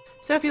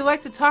 So if you'd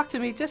like to talk to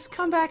me, just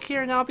come back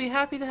here and I'll be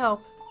happy to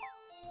help.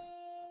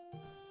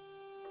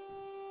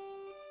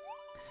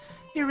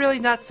 You're really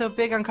not so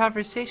big on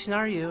conversation,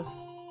 are you?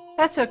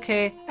 That's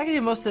okay. I can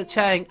do most of the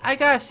chatting. I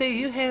gotta say,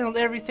 you handled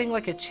everything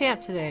like a champ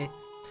today.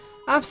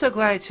 I'm so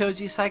glad I chose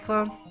you,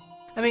 Cyclone.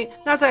 I mean,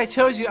 not that I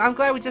chose you, I'm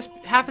glad we just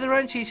happened to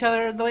run into each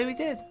other the way we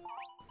did.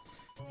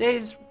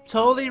 Today's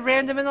totally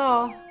random and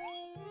all.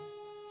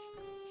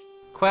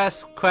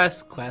 Quests.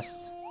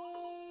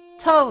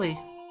 Totally.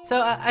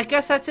 So, I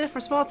guess that's it for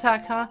small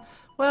talk, huh?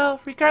 Well,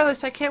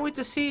 regardless, I can't wait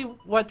to see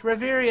what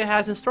Reveria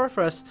has in store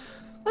for us.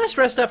 Let's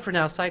rest up for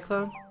now,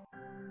 Cyclone.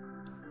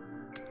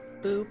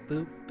 Boop,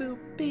 boop, boop,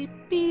 beep,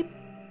 beep.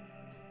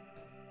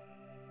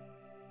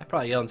 I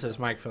probably yelled into this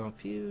microphone a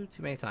few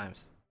too many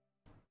times.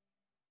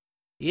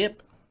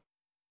 Yep.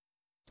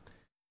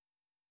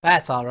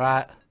 That's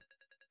alright.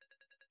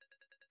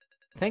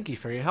 Thank you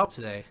for your help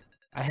today.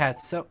 Thank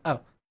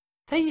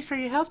you for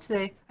your help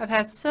today. I've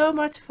had so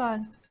much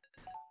fun.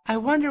 I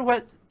wonder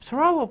what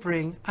tomorrow will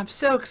bring. I'm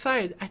so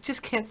excited. I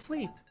just can't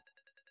sleep.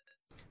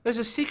 There's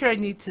a secret I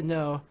need to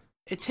know.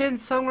 It's hidden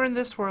somewhere in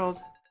this world.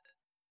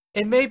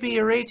 It may be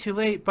already too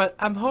late, but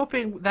I'm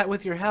hoping that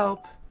with your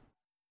help...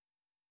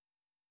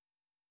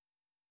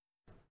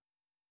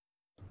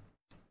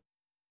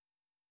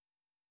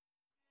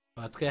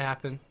 What's gonna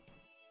happen?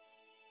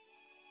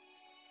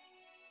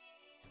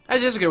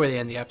 That's just a good way to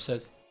end the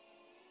episode.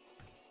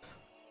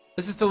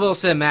 This is the little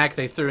cinematic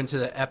they threw into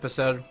the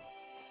episode.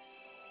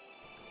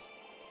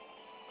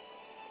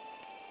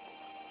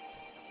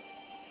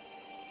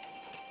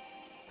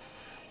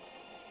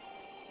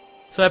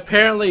 So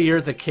apparently you're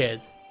the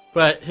kid,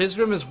 but his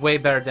room is way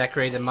better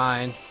decorated than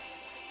mine.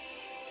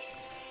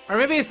 Or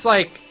maybe it's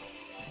like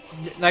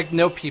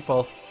no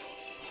people.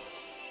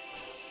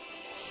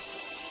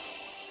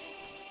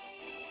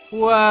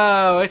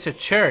 Whoa, it's a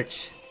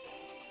church.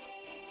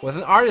 With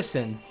an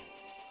artisan.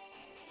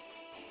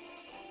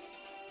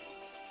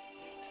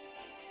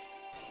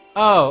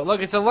 Oh,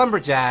 look, it's a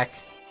lumberjack.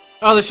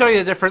 Oh, they're showing you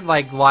the different,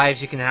 like,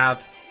 lives you can have.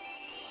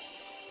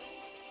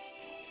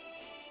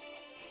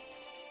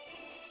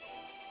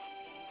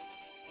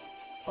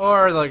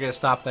 Or they're gonna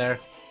stop there.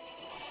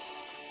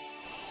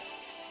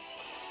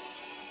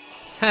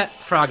 Heh,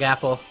 frog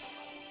apple.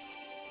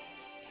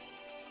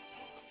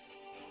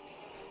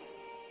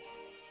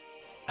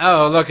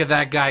 Oh, look at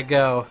that guy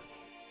go.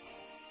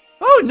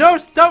 Oh, no,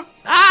 don't!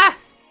 Ah!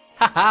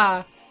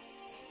 Haha!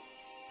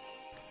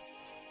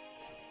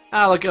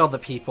 Ah, look at all the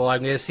people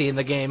I'm gonna see in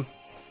the game.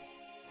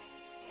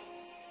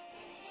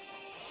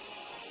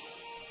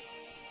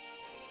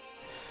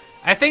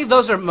 I think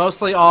those are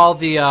mostly all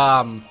the,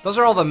 those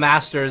are all the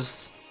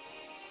masters.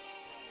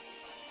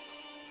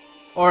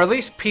 Or at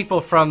least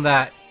people from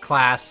that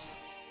class.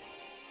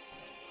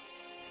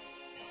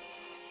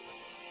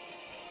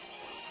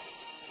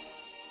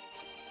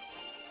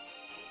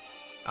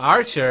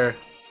 Archer.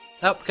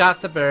 Oh,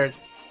 got the bird.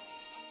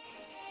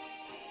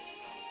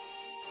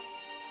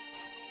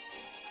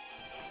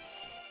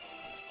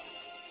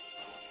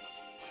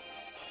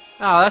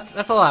 Oh,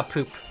 that's a lot of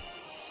poop.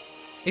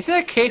 He said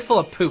a cave full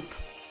of poop.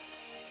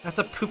 That's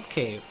a poop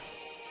cave.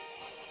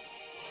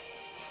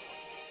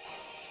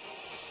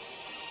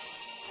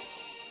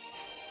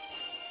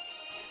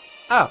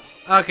 Oh,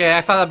 okay,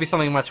 I thought that'd be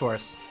something much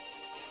worse.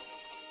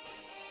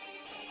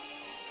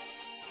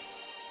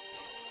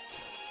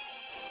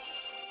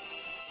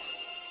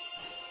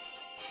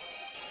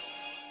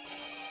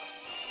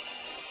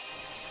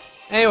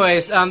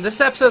 Anyways, this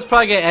episode's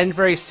probably gonna end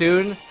very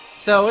soon,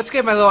 so let's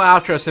get my little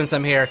outro since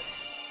I'm here.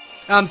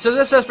 So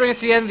this does bring us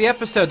to the end of the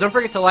episode. Don't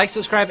forget to like,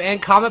 subscribe,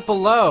 and comment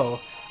below.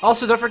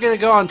 Also, don't forget to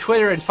go on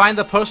Twitter and find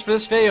the post for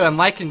this video and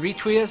like and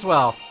retweet as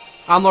well.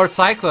 I'm Lord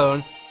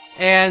Cyclone,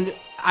 and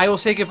I will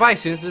say goodbye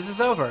soon as this is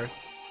over.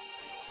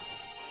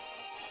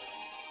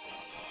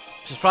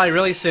 Which is probably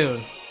really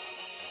soon.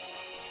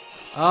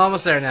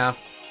 Almost there now.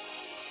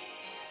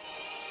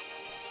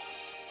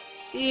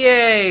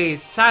 Yay!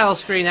 Title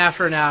screen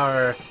after an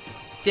hour.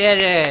 Did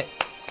it.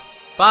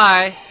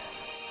 Bye.